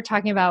love that we're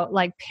talking about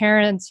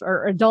parents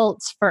or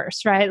adults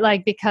first,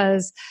 right?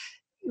 Because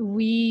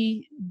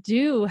we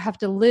do have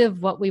to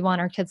live what we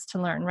want our kids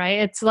to learn, right?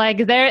 It's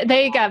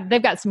they've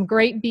got some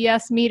great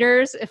BS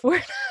meters if we're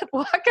not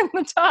walking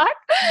the talk.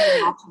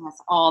 They're watching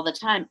us all the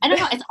time. I don't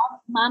know. It's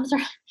all moms are.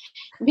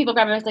 When people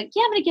grab me, it's like,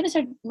 yeah, I'm going to give this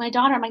to my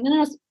daughter. I'm like,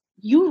 no,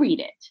 you read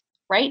it,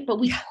 right? But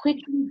we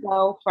quickly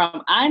go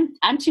from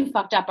I'm too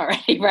fucked up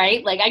already,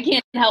 right? I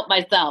can't help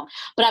myself,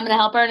 but I'm going to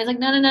help her. And it's like,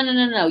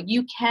 no.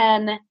 You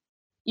can.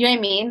 You know what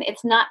I mean?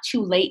 It's not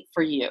too late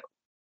for you.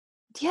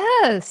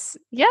 Yes.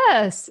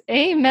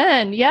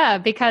 Amen. Yeah.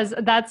 Because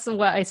that's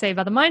what I say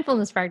about the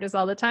mindfulness practice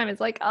all the time. It's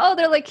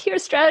they're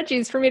here's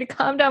strategies for me to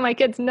calm down my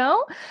kids.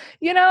 No,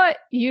 you know what?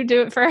 You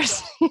do it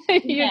first. Do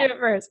it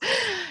first.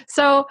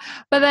 So,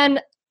 but then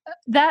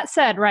that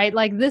said, right,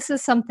 this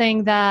is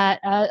something that,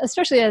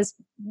 especially as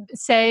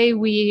say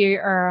we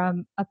are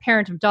a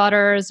parent of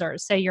daughters, or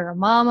say you're a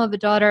mom of a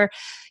daughter,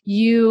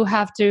 you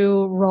have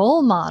to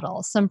role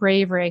model some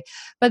bravery.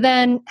 But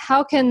then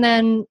how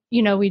can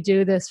we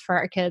do this for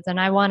our kids? And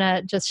I want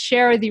to just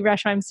share with you,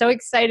 Reshma, I'm so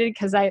excited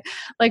because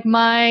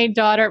my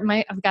daughter,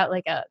 I've got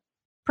a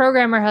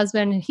programmer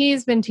husband, and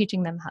he's been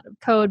teaching them how to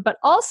code, but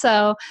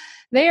also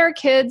they are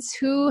kids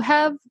who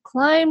have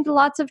climbed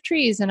lots of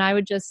trees. And I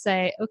would just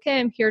say, okay,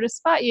 I'm here to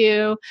spot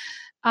you.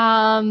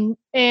 And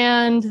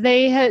they've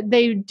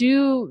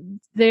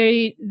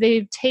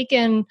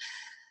taken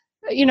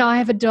I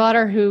have a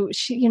daughter who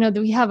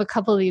we have a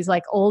couple of these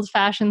like old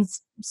fashioned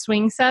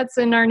swing sets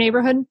in our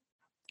neighborhood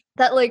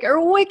that like are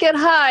wicked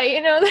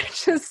high, they're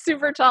just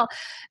super tall.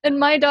 And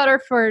my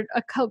daughter for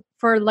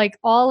like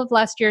all of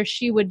last year,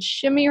 she would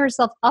shimmy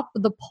herself up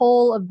the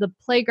pole of the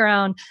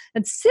playground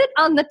and sit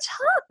on the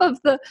top of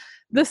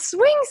the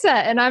swing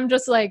set. And I'm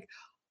just like,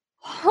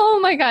 oh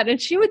my God.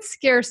 And she would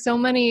scare so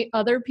many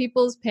other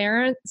people's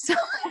parents, so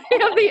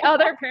many of the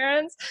other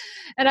parents.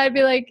 And I'd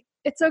be like,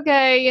 it's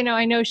okay.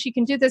 I know she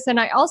can do this. And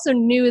I also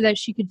knew that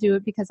she could do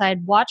it because I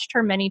had watched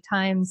her many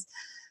times.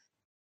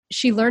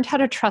 She learned how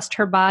to trust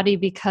her body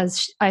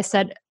because I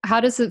said,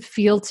 how does it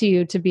feel to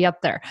you to be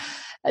up there?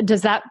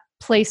 Does that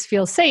place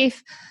feel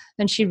safe?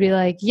 And she'd be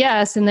like,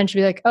 yes. And then she'd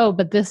be like, oh,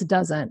 but this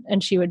doesn't.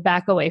 And she would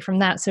back away from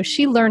that. So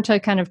she learned to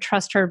kind of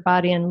trust her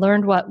body and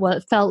learned what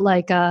felt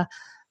like a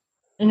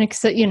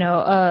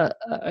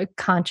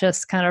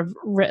conscious kind of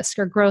risk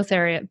or growth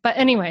area. But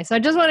anyway, so I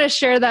just want to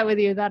share that with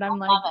you that I'm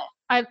like,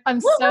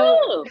 I'm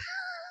so.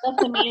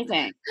 That's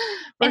amazing.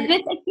 And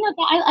this,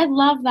 I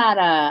love that.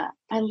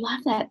 I love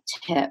that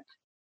tip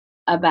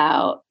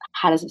about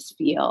how does this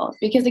feel?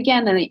 Because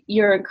again, then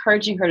you're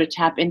encouraging her to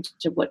tap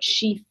into what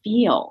she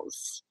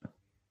feels,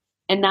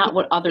 and not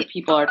what other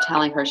people are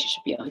telling her she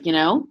should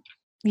feel.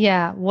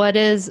 Yeah. What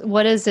is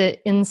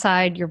it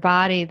inside your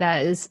body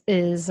that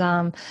is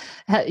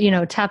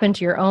tap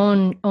into your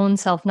own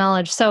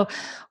self-knowledge. So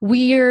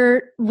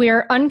we're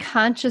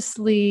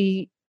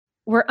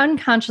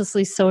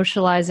unconsciously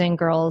socializing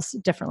girls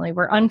differently.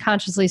 We're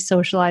unconsciously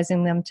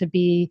socializing them to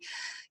be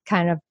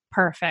kind of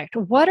perfect.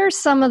 What are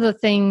some of the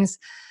things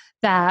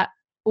that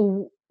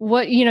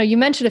you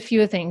mentioned a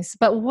few things,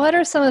 but what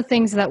are some of the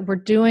things that we're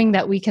doing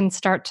that we can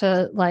start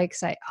to like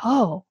say,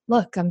 oh,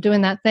 look, I'm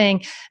doing that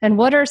thing. And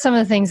what are some of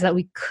the things that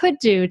we could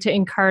do to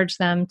encourage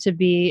them to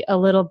be a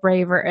little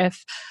braver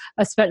if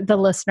the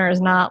listener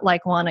is not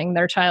like wanting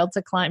their child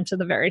to climb to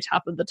the very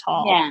top of the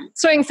tall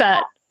swing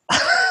set?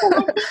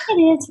 Well, I think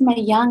it is from a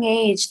young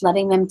age,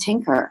 letting them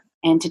tinker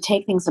and to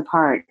take things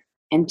apart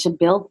and to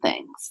build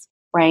things,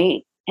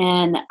 right?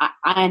 And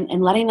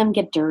letting them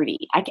get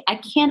dirty. I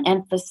can't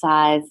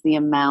emphasize the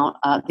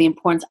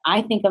importance,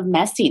 I think, of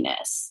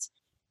messiness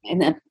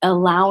and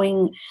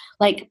allowing,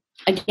 I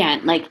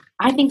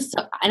think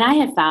so. And I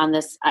had found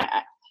this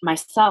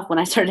myself when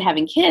I started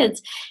having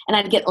kids, and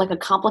I'd get like a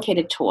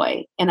complicated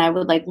toy and I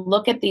would like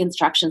look at the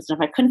instructions. And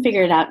if I couldn't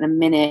figure it out in a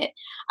minute,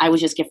 I would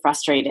just get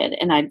frustrated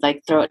and I'd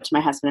like throw it to my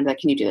husband and be like,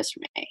 can you do this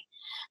for me?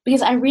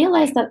 Because I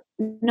realized that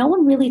no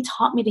one really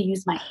taught me to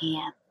use my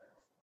hand.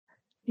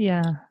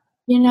 Yeah.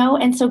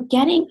 And so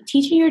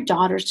teaching your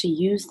daughters to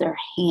use their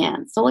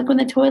hands. So like when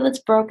the toilet's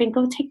broken,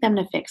 go take them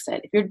to fix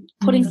it. If you're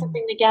putting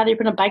something together, you're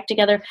putting a bike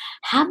together,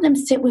 have them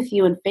sit with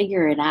you and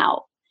figure it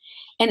out.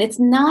 And it's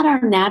not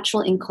our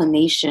natural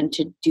inclination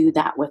to do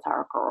that with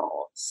our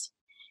girls.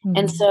 Mm-hmm.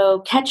 And so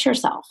catch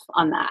yourself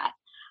on that.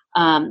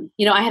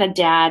 I had a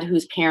dad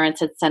whose parents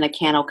had sent a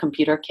Kano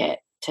computer kit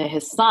to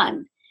his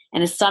son,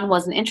 and his son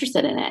wasn't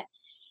interested in it.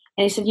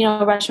 And he said,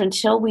 Reshma,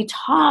 until we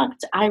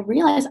talked, I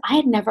realized I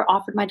had never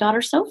offered my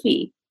daughter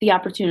Sophie the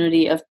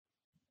opportunity of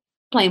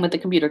playing with the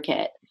computer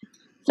kit.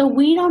 So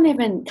we don't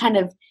even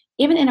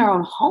even in our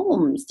own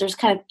homes, there's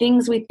kind of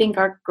things we think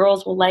our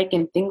girls will like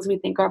and things we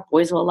think our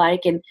boys will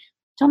like. And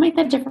don't make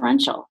that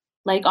differential.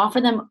 Like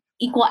offer them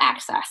equal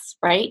access,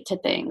 right, to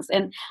things.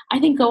 And I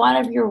think go out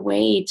of your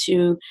way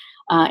to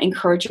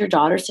encourage your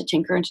daughters to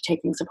tinker and to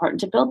take things apart and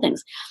to build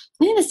things.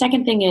 I think the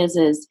second thing is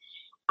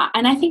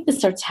and I think this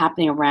starts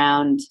happening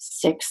around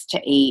 6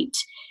 to 8.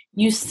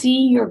 You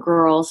see your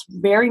girls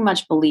very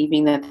much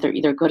believing that they're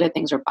either good at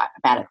things or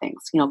bad at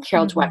things.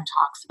 Carol Dweck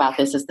talks about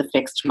this as the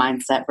fixed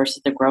mindset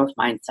versus the growth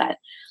mindset.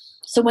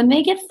 So when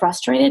they get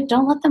frustrated,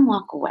 don't let them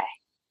walk away.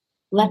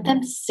 Let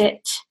them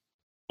sit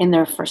in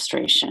their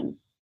frustration.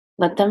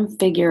 Let them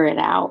figure it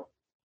out.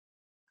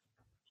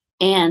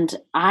 And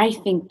I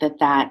think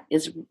that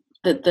is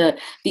the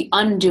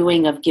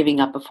undoing of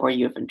giving up before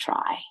you even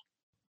try.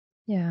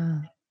 Yeah.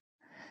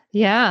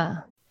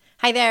 Yeah.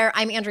 Hi there,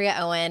 I'm Andrea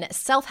Owen,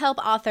 self-help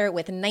author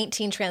with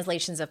 19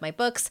 translations of my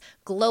books,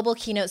 global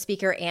keynote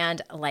speaker,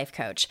 and life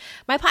coach.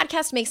 My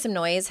podcast, Make Some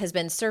Noise, has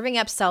been serving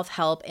up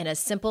self-help in a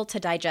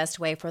simple-to-digest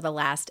way for the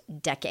last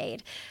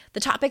decade. The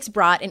topics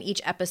brought in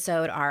each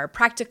episode are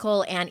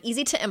practical and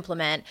easy to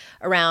implement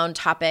around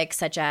topics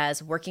such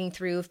as working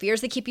through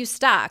fears that keep you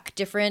stuck,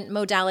 different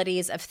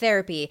modalities of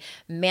therapy,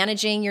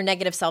 managing your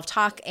negative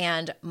self-talk,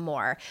 and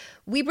more.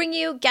 We bring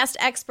you guest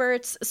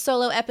experts,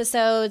 solo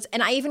episodes,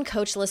 and I even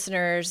coach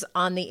listeners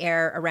on the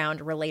air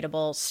around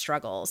relatable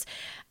struggles.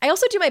 I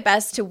also do my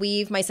best to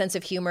weave my sense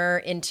of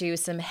humor into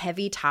some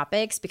heavy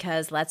topics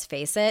because, let's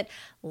face it,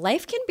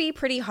 life can be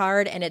pretty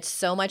hard, and it's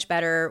so much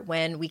better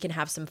when we can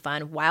have some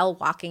fun while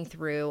walking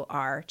through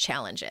our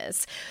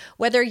challenges.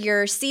 Whether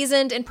you're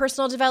seasoned in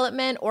personal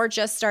development or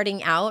just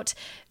starting out,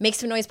 Make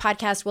Some Noise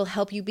podcast will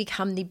help you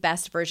become the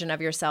best version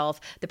of yourself,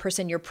 the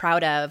person you're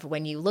proud of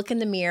when you look in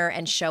the mirror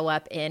and show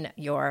up in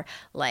your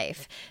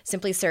life.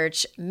 Simply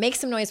search Make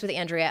Some Noise with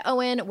Andrea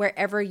Owen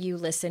wherever you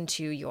listen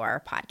to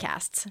your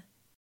podcasts.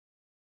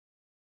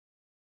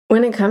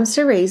 When it comes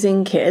to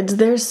raising kids,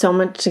 there's so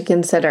much to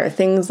consider.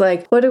 Things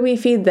like, what do we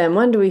feed them?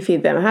 When do we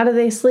feed them? How do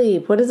they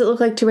sleep? What does it look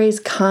like to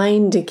raise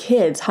kind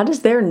kids? How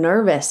does their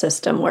nervous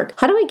system work?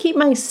 How do I keep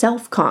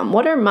myself calm?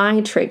 What are my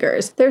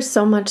triggers? There's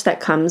so much that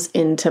comes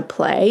into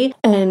play,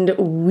 and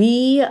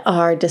we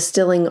are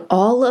distilling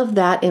all of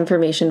that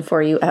information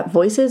for you at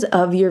Voices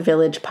of Your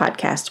Village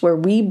podcast, where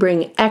we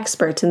bring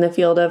experts in the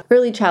field of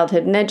early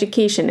childhood and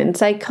education and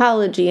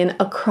psychology and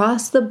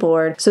across the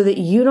board so that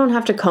you don't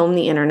have to comb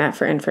the internet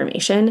for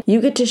information. You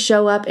get to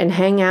show up and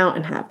hang out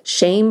and have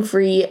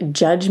shame-free,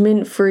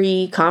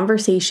 judgment-free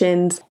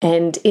conversations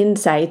and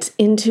insights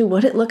into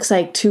what it looks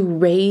like to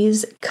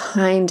raise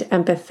kind,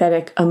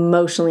 empathetic,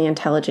 emotionally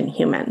intelligent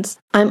humans.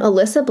 I'm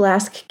Alyssa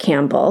Blask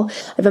Campbell.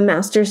 I have a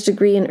master's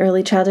degree in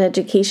early childhood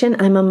education.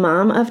 I'm a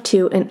mom of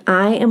 2, and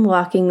I am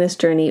walking this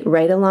journey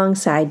right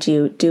alongside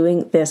you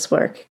doing this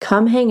work.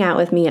 Come hang out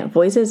with me at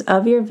Voices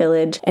of Your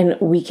Village, and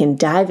we can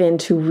dive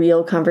into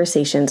real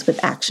conversations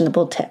with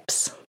actionable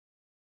tips.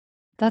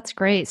 That's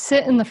great.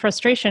 Sit in the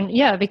frustration.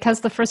 Yeah,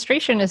 because the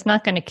frustration is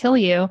not going to kill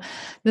you.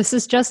 This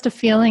is just a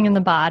feeling in the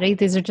body.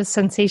 These are just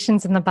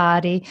sensations in the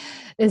body.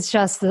 It's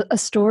just a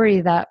story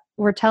that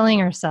we're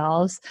telling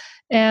ourselves.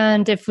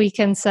 And if we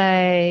can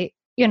say,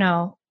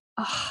 oh,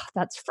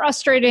 that's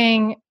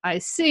frustrating. I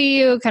see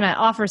you. Can I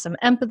offer some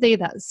empathy?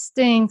 That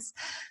stinks.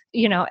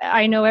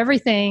 I know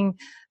everything.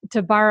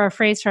 To borrow a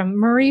phrase from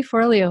Marie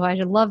Forleo, I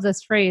love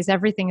this phrase,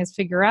 everything is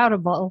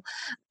figure-outable.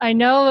 I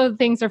know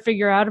things are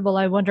figure-outable.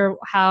 I wonder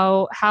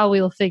how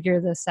we'll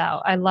figure this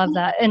out. I love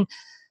that. And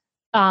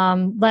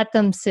let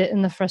them sit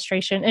in the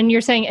frustration. And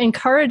you're saying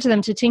encourage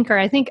them to tinker.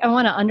 I think I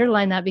want to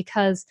underline that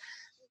because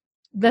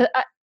the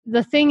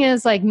thing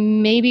is, like,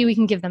 maybe we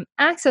can give them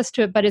access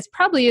to it, but it's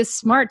probably is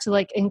smart to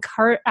like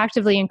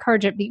actively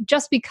encourage it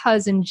just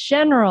because in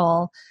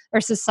general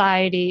our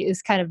society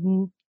is kind of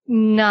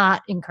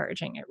not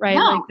encouraging it, right?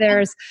 No. Like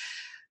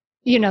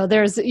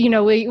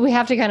we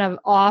have to kind of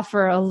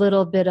offer a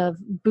little bit of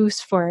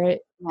boost for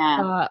it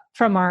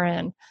from our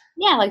end.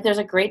 Yeah, like there's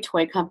a great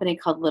toy company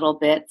called Little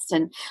Bits,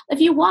 and if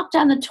you walk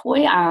down the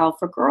toy aisle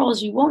for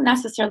girls, you won't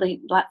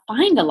necessarily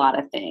find a lot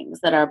of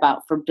things that are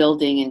about for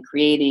building and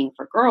creating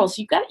for girls.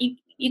 You got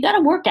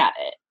to work at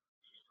it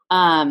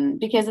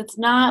because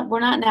we're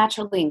not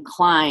naturally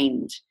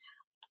inclined.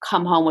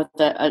 Come home with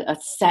a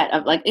set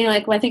of like when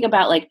I think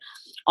about like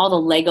all the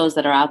Legos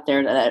that are out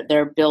there that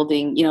they're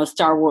building,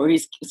 Star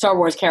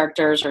Wars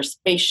characters or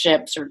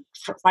spaceships or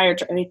fire.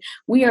 I mean,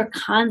 we are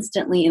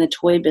constantly in the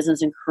toy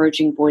business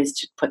encouraging boys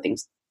to put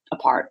things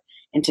apart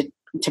and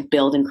to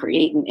build and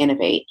create and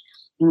innovate.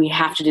 And we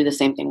have to do the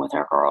same thing with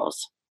our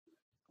girls.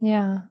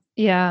 Yeah.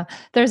 Yeah.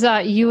 There's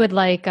a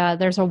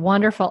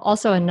wonderful,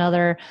 also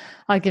another,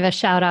 I'll give a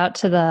shout out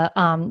to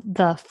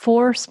the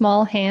For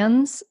Small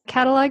Hands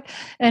catalog.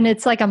 And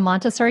it's like a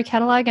Montessori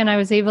catalog. And I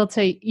was able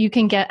you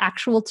can get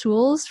actual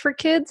tools for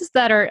kids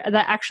that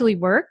actually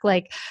work,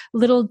 like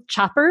little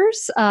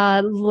choppers,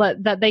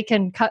 that they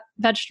can cut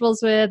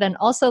vegetables with, and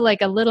also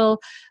like a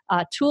little,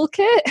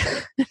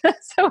 toolkit.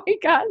 So we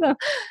got them,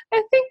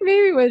 I think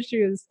maybe when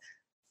she was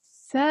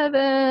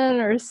 7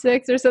 or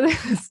 6 or something.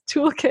 This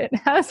toolkit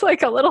has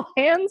like a little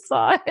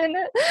handsaw in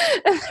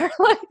it, and they're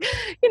like,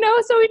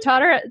 so we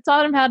taught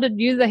them how to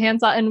use the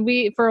handsaw, and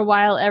we, for a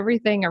while,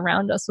 everything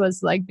around us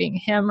was like being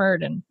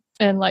hammered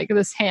and like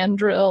this hand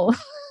drilled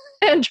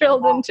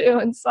into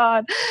and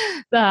sawed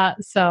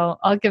that. So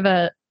I'll give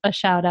a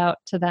shout out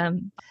to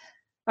them.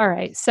 All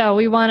right, so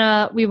we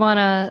wanna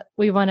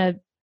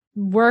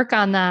work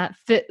on that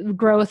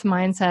growth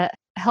mindset,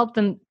 help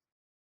them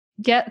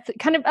get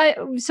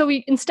so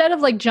we, instead of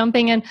like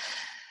jumping in,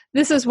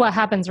 this is what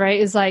happens, right?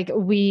 Is like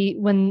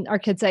when our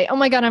kids say, oh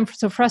my God, I'm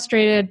so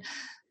frustrated,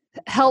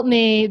 help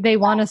me. They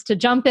want us to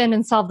jump in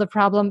and solve the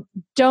problem.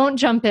 Don't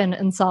jump in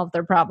and solve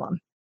their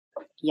problem.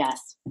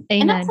 Yes.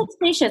 Amen. And that's like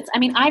patience. I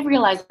mean, I've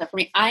realized that for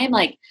me, I am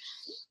like,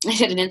 I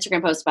did an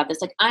Instagram post about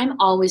this. Like, I'm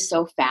always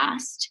so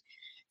fast.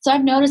 So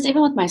I've noticed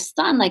even with my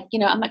son, like,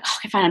 I'm like,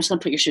 okay, fine, I'm just going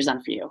to put your shoes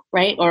on for you.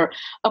 Right. Or,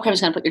 okay, I'm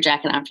just going to put your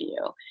jacket on for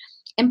you.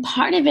 And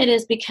part of it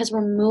is because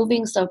we're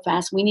moving so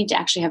fast, we need to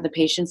actually have the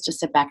patience to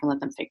sit back and let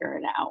them figure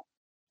it out.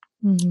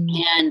 Mm-hmm.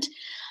 And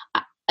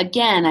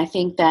again, I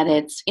think that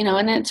it's,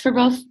 and it's for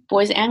both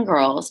boys and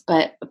girls,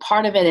 but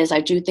part of it is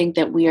I do think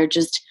that we are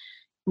just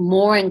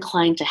more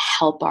inclined to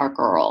help our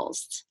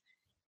girls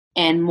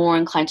and more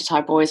inclined to tell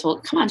our boys, well,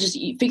 come on, just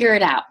figure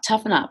it out,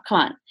 toughen up, come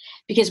on.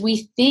 Because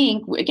we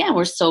think, again,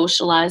 we're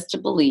socialized to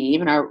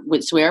believe, and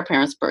it's the way our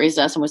parents raised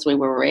us and it's the way we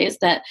were raised,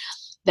 that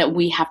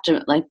we have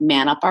to like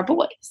man up our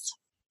boys.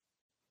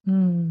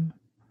 Mm.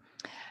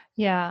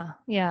 Yeah.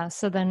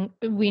 So then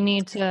we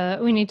need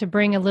to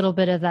bring a little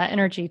bit of that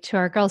energy to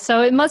our girls.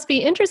 So it must be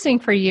interesting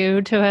for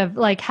you to have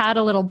like had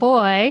a little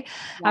boy.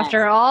 Yes.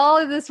 After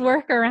all of this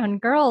work around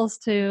girls,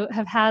 to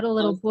have had a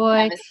little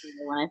boy.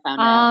 When I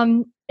found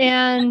out.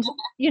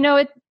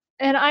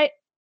 And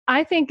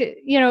I think,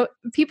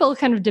 people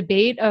kind of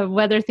debate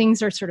whether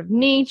things are sort of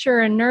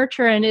nature and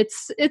nurture. And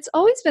it's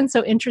always been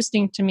so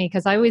interesting to me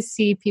because I always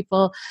see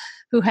people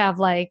who have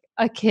like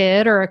a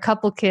kid or a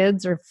couple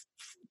kids or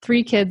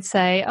three kids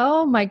say,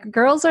 oh, my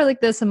girls are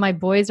like this and my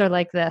boys are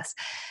like this.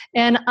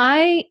 And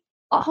I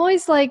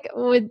always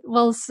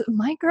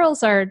my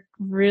girls are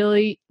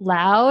really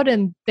loud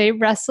and they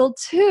wrestle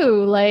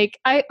too. Like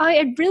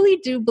I really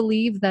do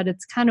believe that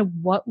it's kind of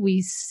what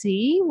we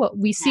see what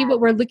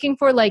we're looking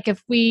for. Like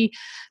if we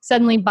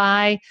suddenly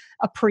buy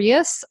a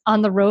Prius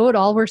on the road,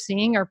 all we're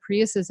seeing are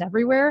Priuses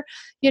everywhere,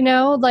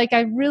 like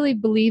I really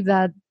believe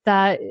that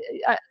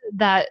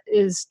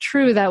is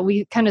true, that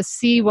we kind of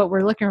see what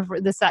we're looking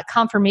for, that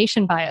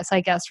confirmation bias,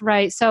 I guess,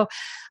 right? So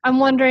I'm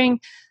wondering,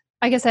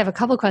 I guess I have a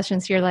couple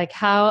questions here, like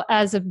how,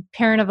 as a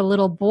parent of a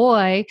little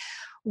boy,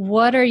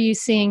 what are you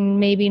seeing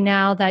maybe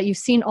now that you've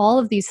seen all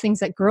of these things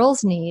that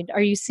girls need?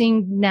 Are you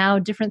seeing now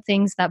different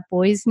things that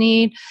boys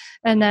need?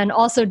 And then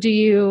also, do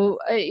you,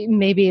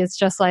 maybe it's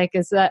just like,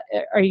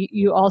 are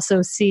you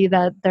also see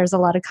that there's a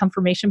lot of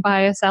confirmation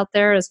bias out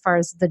there as far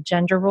as the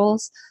gender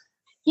roles?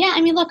 Yeah,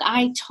 I mean, look,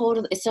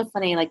 it's so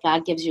funny, like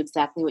God gives you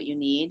exactly what you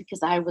need, because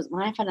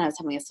when I found out I was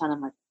having a son,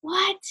 I'm like,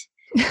 what?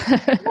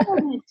 What am I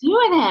going to do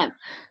with him?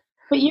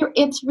 But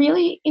it's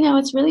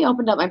really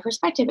opened up my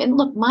perspective. And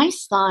look, my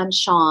son,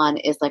 Sean,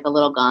 is like a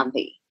little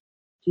Gandhi.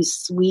 He's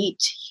sweet,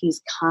 he's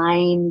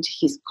kind,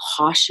 he's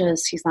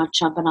cautious, he's not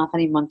jumping off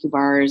any monkey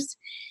bars.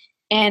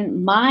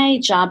 And my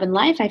job in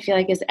life, I feel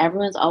like, is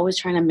everyone's always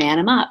trying to man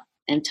him up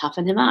and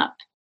toughen him up.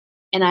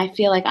 And I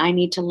feel like I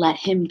need to let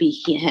him be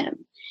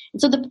him.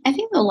 And so I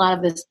think a lot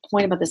of this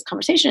point about this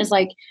conversation is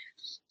like,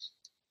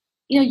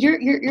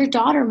 your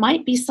daughter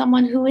might be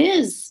someone who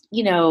is,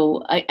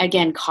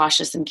 again,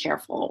 cautious and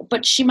careful,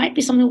 but she might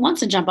be someone who wants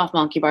to jump off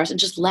monkey bars, and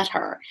just let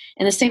her.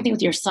 And the same thing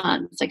with your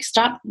son. It's like,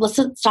 stop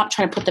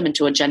trying to put them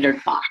into a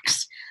gendered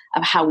box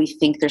of how we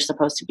think they're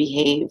supposed to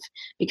behave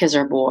because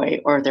they're a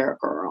boy or they're a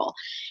girl.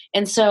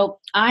 And so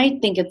I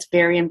think it's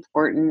very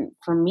important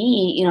for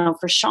me,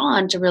 for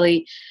Sean to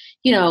really,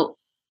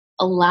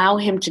 allow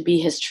him to be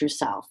his true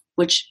self,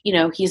 which,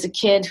 he's a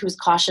kid who's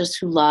cautious,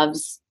 who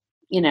loves,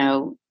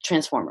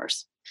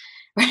 Transformers,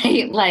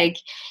 right? Like,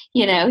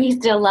 he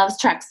still loves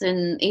trucks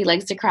and he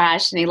likes to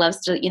crash and he loves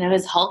to,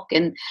 his Hulk,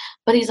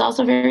 but he's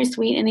also very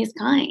sweet and he's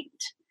kind.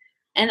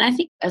 And I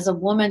think as a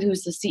woman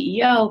who's the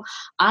CEO,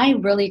 I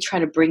really try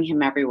to bring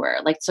him everywhere.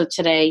 Like, so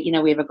today,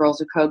 we have a Girls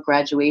Who Code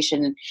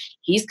graduation, and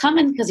he's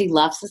coming because he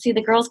loves to see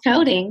the girls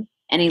coding,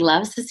 and he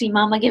loves to see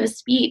Mama give a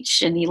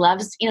speech, and he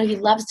loves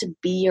to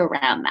be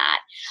around that.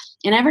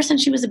 And ever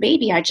since she was a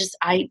baby,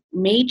 I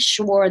made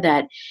sure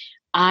that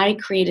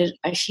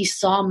he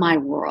saw my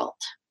world.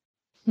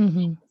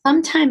 Mm-hmm.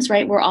 Sometimes,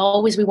 right, we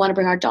want to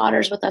bring our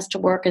daughters with us to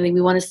work, and then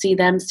we want to see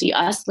them see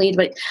us lead,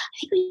 but I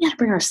think we got to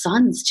bring our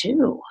sons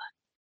too.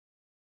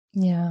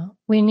 Yeah,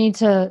 we need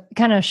to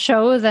kind of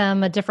show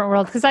them a different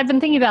world, because I've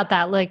been thinking about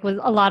that, like with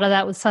a lot of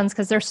that with sons,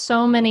 because there's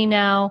so many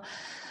now.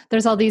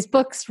 There's all these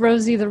books,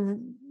 Rosie the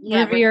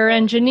Riviera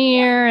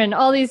Engineer, and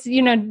all these,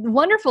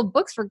 wonderful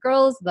books for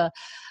girls.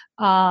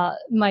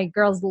 My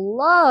girls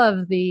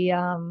love the,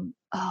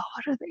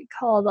 what are they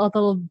called? All the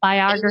little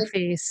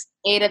biographies.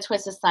 Ada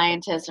Twist, the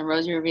Scientist, and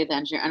Rosie Riviera the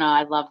Engineer. I know,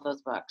 I love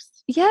those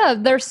books. Yeah,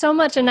 there's so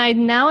much. And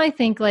I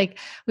think, like,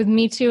 with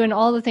Me Too and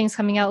all the things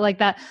coming out like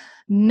that,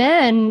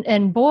 men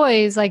and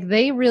boys, like,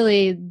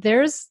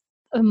 there's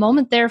a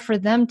moment there for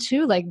them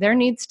too. Like, there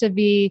needs to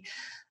be,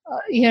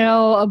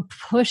 a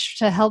push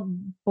to help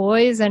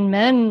boys and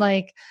men,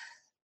 like,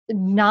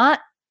 not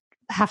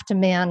have to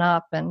man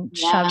up and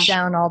shove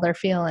down all their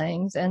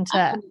feelings. And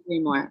I couldn't agree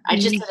more. I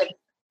just said it.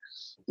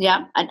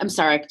 Yeah, I'm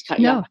sorry I could cut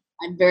you off.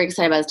 I'm very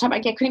excited about this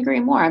topic. I couldn't agree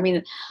more. I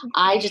mean,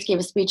 I just gave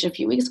a speech a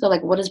few weeks ago,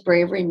 like, what does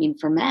bravery mean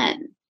for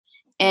men?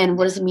 And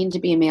what does it mean to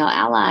be a male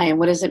ally? And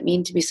what does it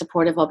mean to be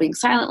supportive while being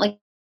silent? Like,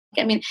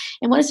 I mean,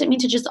 and what does it mean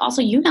to just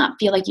also you not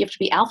feel like you have to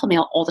be alpha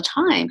male all the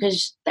time,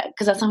 because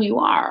that's not who you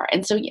are.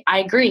 And so I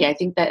agree. I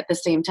think that at the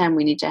same time,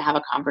 we need to have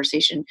a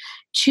conversation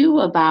too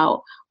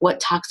about what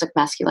toxic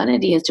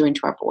masculinity is doing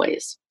to our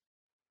boys.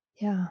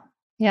 Yeah.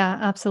 Yeah,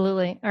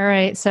 absolutely. All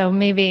right. So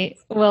maybe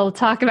we'll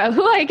talk about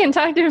who I can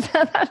talk to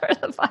about that for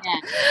the podcast.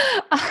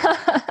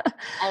 Yeah.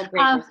 I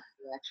agree.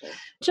 Actually.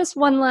 Just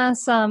one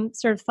last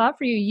sort of thought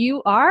for you.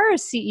 You are a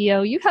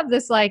CEO. You have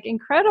this, like,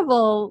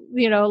 incredible,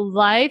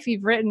 life.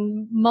 You've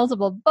written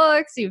multiple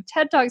books. You have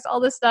TED Talks, all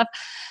this stuff.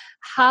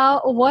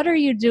 What are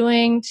you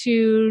doing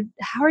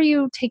how are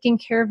you taking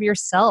care of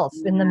yourself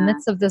in the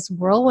midst of this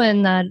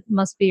whirlwind that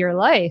must be your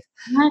life?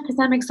 Yeah, because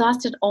I'm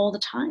exhausted all the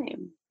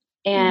time.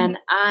 And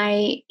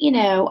I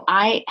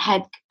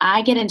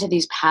get into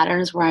these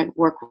patterns where I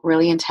work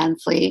really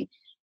intensely,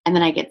 and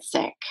then I get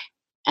sick,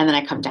 and then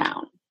I come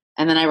down,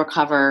 and then I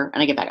recover,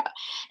 and I get back up.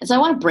 And so I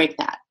want to break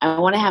that. I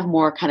want to have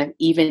more kind of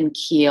even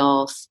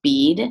keel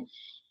speed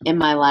in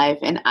my life.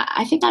 And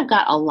I think I've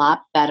got a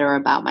lot better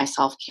about my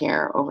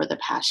self-care over the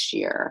past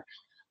year,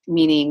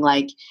 meaning,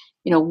 like,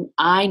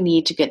 I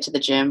need to get to the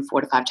gym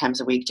 4 to 5 times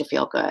a week to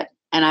feel good.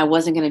 And I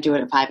wasn't going to do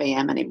it at 5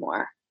 a.m.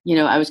 anymore.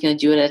 I was going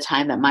to do it at a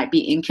time that might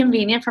be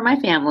inconvenient for my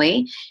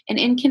family and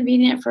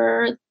inconvenient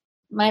for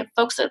my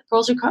folks at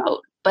Girls Who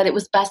Code, but it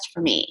was best for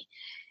me.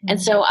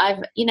 And so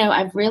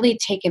I've really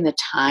taken the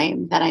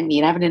time that I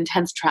need. I have an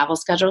intense travel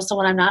schedule. So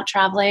when I'm not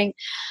traveling,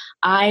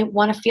 I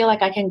want to feel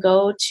like I can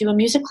go to a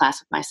music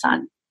class with my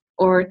son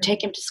or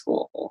take him to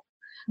school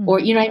or,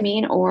 you know what I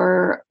mean?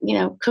 Or,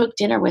 cook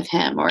dinner with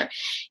him or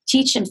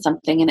teach him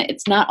something. And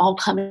it's not all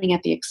coming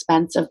at the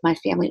expense of my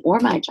family or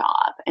my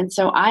job. And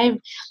so I've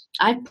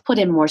put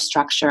in more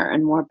structure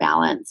and more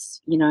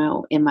balance,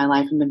 in my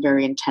life and been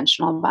very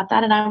intentional about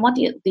that. And I want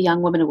the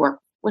young women who work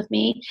with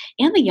me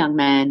and the young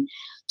men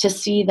to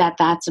see that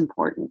that's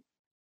important.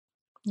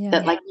 Yeah.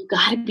 That you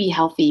got to be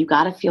healthy. You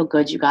got to feel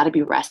good. You got to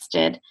be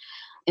rested.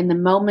 In the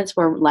moments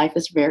where life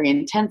is very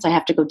intense, I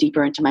have to go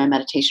deeper into my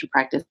meditation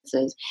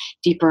practices,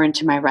 deeper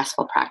into my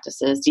restful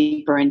practices,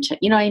 deeper into,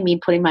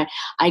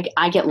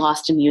 I get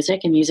lost in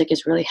music, and music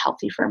is really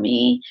healthy for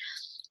me.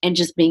 And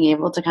just being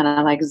able to kind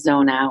of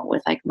zone out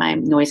with my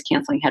noise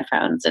canceling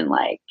headphones and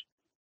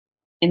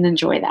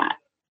enjoy that.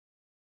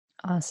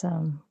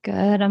 Awesome.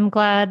 Good. I'm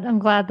glad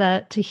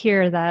that to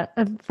hear that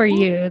for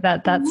you,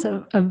 that's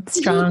a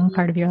strong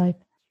part of your life.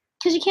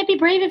 Because you can't be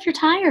brave if you're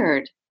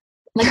tired.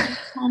 You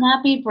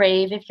cannot be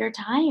brave if you're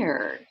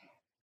tired.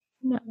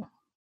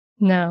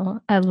 No,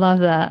 I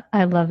love that.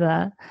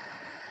 Well,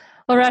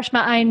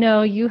 Reshma, I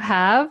know you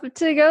have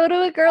to go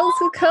to a Girls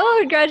Who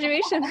Code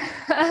graduation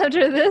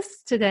after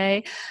this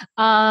today.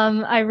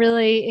 I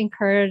really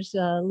encourage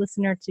the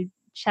listener to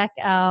check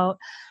out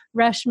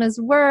Reshma's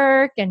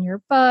work and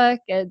your book.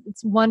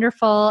 It's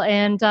wonderful.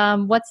 And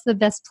what's the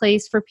best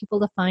place for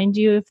people to find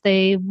you if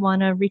they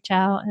want to reach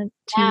out?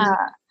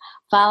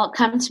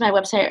 Come to my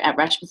website at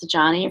Reshma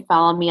Saujani.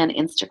 Follow me on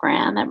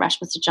Instagram at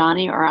Reshma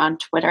Saujani or on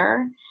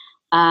Twitter.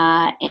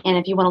 And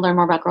if you want to learn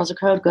more about Girls Who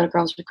Code, go to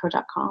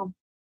girlswhocode.com.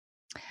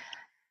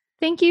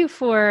 Thank you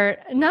for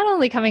not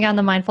only coming on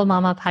the Mindful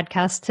Mama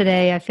podcast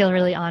today. I feel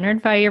really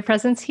honored by your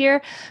presence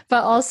here,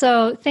 but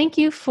also thank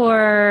you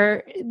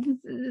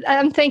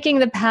I'm thanking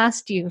the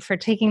past you for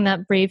taking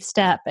that brave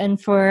step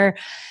and for,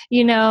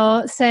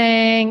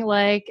 saying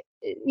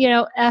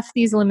F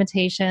these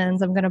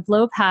limitations. I'm going to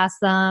blow past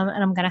them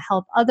and I'm going to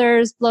help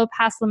others blow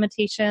past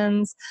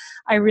limitations.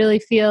 I really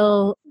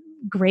feel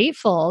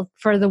grateful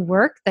for the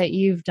work that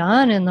you've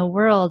done in the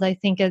world. I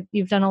think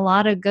you've done a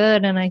lot of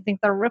good, and I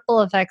think the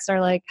ripple effects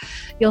are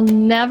you'll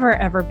never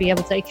ever be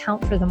able to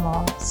account for them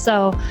all.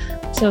 So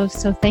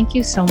thank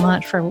you so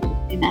much for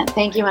that.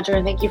 Thank you, Hunter,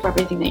 and thank you for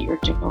everything that you're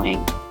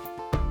doing.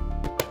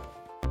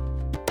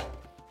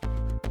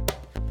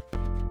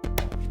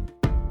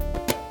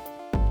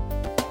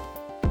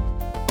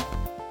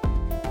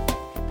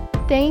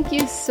 Thank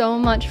you so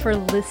much for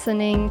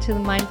listening to the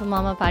Mindful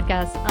Mama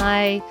podcast.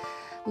 I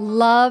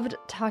loved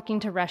talking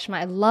to Reshma.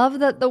 I love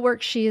the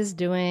work she is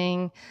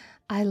doing.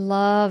 I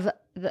love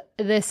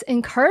this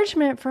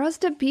encouragement for us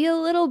to be a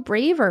little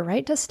braver,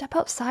 right? To step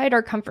outside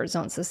our comfort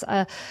zones. This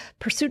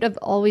pursuit of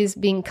always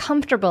being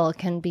comfortable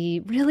can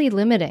be really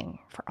limiting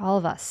for all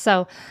of us.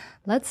 So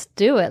let's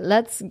do it.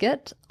 Let's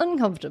get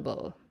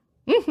uncomfortable.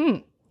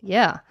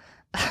 Yeah.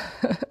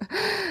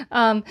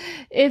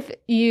 If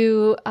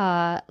you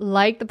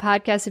like the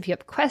podcast, if you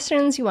have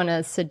questions, you want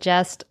to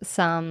suggest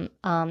some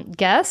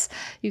guests,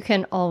 you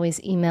can always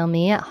email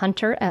me at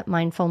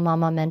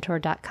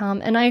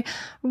hunter@mindfulmamamentor.com. And I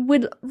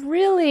would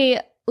really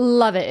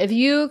love it if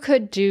you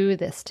could do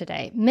this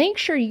today. Make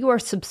sure you are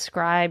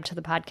subscribed to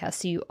the podcast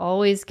so you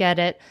always get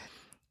it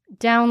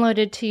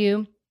downloaded to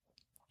you.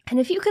 And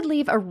if you could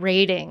leave a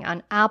rating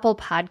on Apple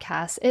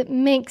Podcasts, it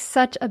makes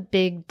such a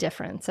big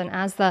difference. And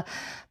as the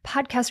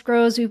podcast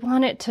grows, we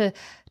want it to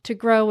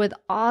grow with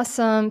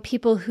awesome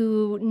people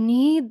who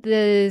need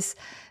this,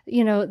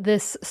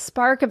 this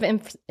spark of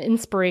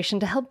inspiration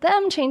to help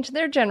them change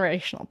their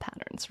generational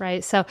patterns,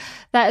 right? So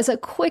that is a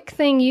quick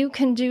thing you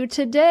can do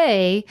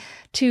today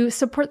to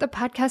support the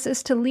podcast,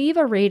 is to leave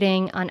a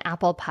rating on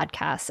Apple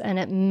Podcasts. And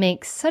it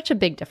makes such a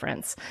big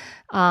difference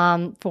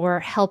for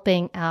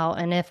helping out.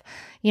 And if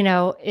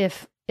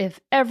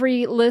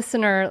every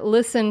listener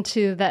listened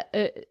to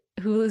that,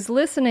 who is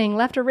listening,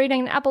 left a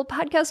rating on Apple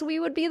Podcasts, we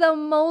would be the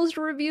most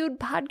reviewed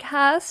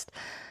podcast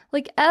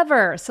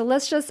ever. So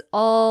let's just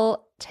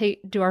all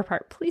do our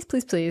part. Please,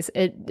 please, please.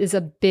 It is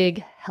a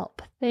big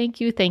help.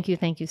 Thank you, thank you,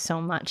 thank you so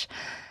much.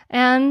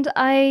 And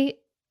I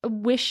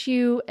wish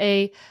you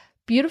a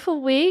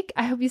beautiful week.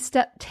 I hope you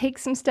take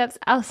some steps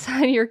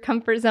outside your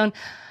comfort zone.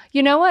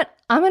 You know what?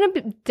 I'm going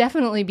to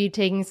definitely be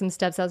taking some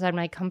steps outside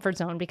my comfort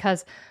zone,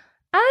 because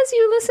as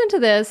you listen to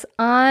this,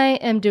 I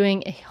am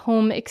doing a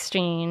home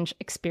exchange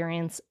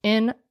experience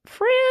in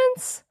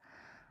France.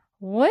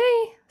 Oui,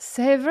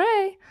 c'est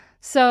vrai.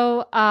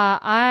 So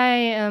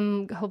I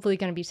am hopefully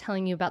going to be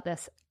telling you about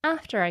this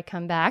after I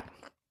come back,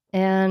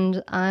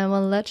 and I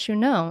will let you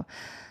know.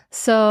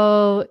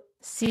 So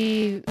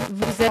si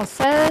vous êtes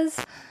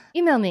française,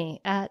 email me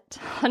at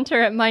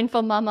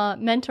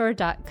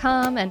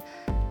hunter@mindfulmamamentor.com and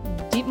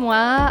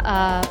dites-moi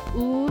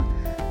où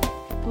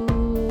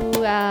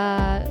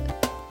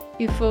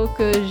il faut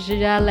que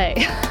j'y aille.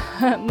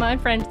 My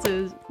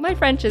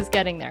French is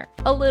getting there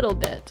a little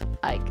bit.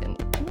 I can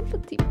un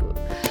petit peu.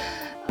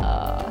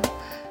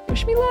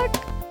 Wish me luck.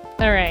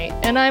 All right.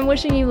 And I'm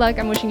wishing you luck.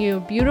 I'm wishing you a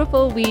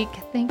beautiful week.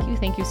 Thank you.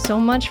 Thank you so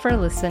much for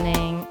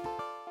listening.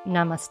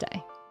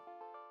 Namaste.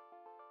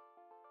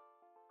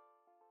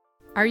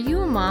 Are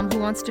you a mom who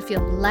wants to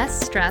feel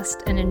less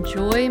stressed and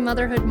enjoy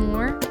motherhood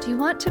more? Do you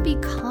want to be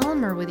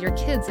calmer with your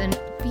kids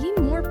and be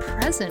more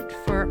present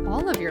for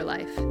all of your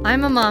life?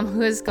 I'm a mom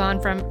who has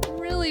gone from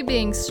really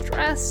being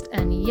stressed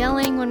and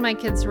yelling when my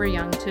kids were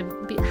young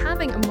to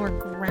having a more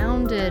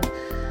grounded,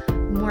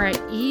 more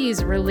at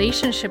ease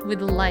relationship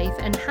with life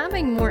and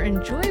having more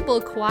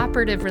enjoyable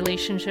cooperative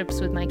relationships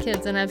with my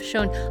kids. And I've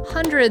shown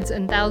hundreds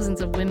and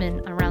thousands of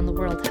women around the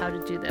world how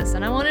to do this.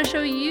 And I want to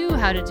show you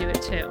how to do it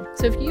too.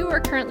 So if you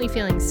are currently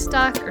feeling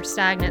stuck or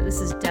stagnant,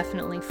 this is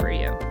definitely for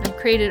you. I've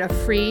created a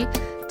free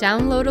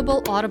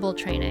downloadable Audible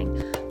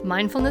training,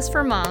 Mindfulness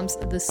for Moms,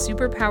 the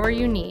superpower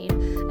you need.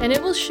 And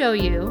it will show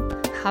you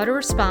how to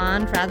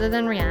respond rather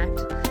than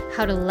react,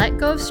 how to let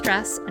go of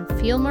stress and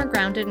feel more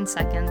grounded in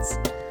seconds,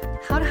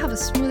 how to have a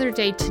smoother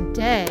day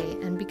today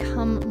and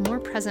become more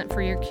present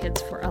for your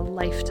kids for a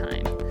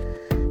lifetime.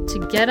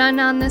 To get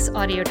on this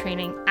audio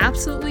training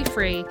absolutely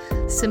free,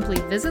 simply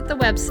visit the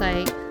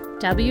website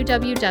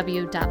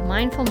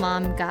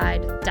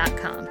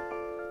www.mindfulmomguide.com.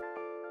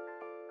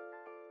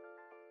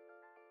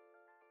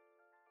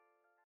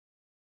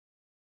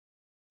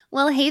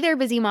 Well, hey there,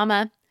 busy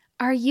mama.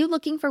 Are you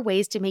looking for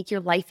ways to make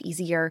your life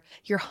easier,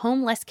 your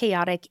home less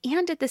chaotic,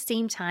 and at the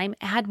same time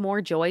add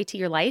more joy to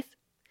your life?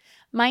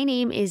 My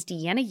name is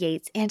Deanna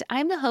Yates, and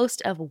I'm the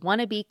host of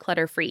Wanna Be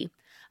Clutter-Free,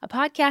 a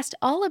podcast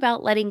all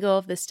about letting go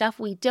of the stuff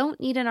we don't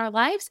need in our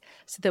lives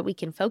so that we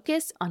can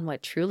focus on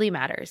what truly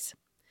matters.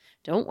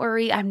 Don't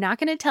worry, I'm not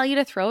going to tell you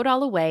to throw it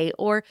all away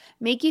or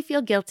make you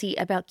feel guilty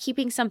about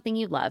keeping something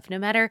you love, no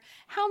matter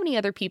how many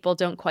other people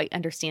don't quite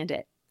understand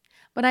it.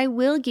 But I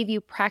will give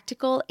you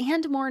practical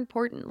and, more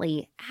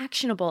importantly,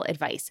 actionable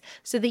advice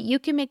so that you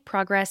can make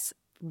progress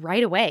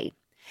right away.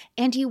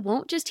 And you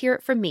won't just hear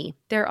it from me.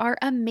 There are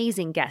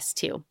amazing guests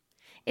too.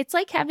 It's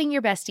like having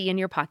your bestie in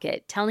your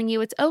pocket telling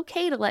you it's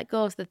okay to let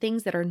go of the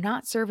things that are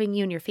not serving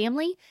you and your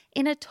family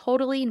in a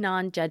totally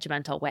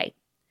non-judgmental way.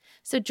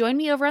 So join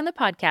me over on the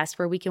podcast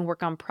where we can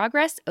work on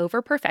progress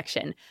over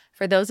perfection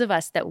for those of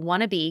us that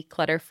want to be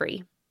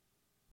clutter-free.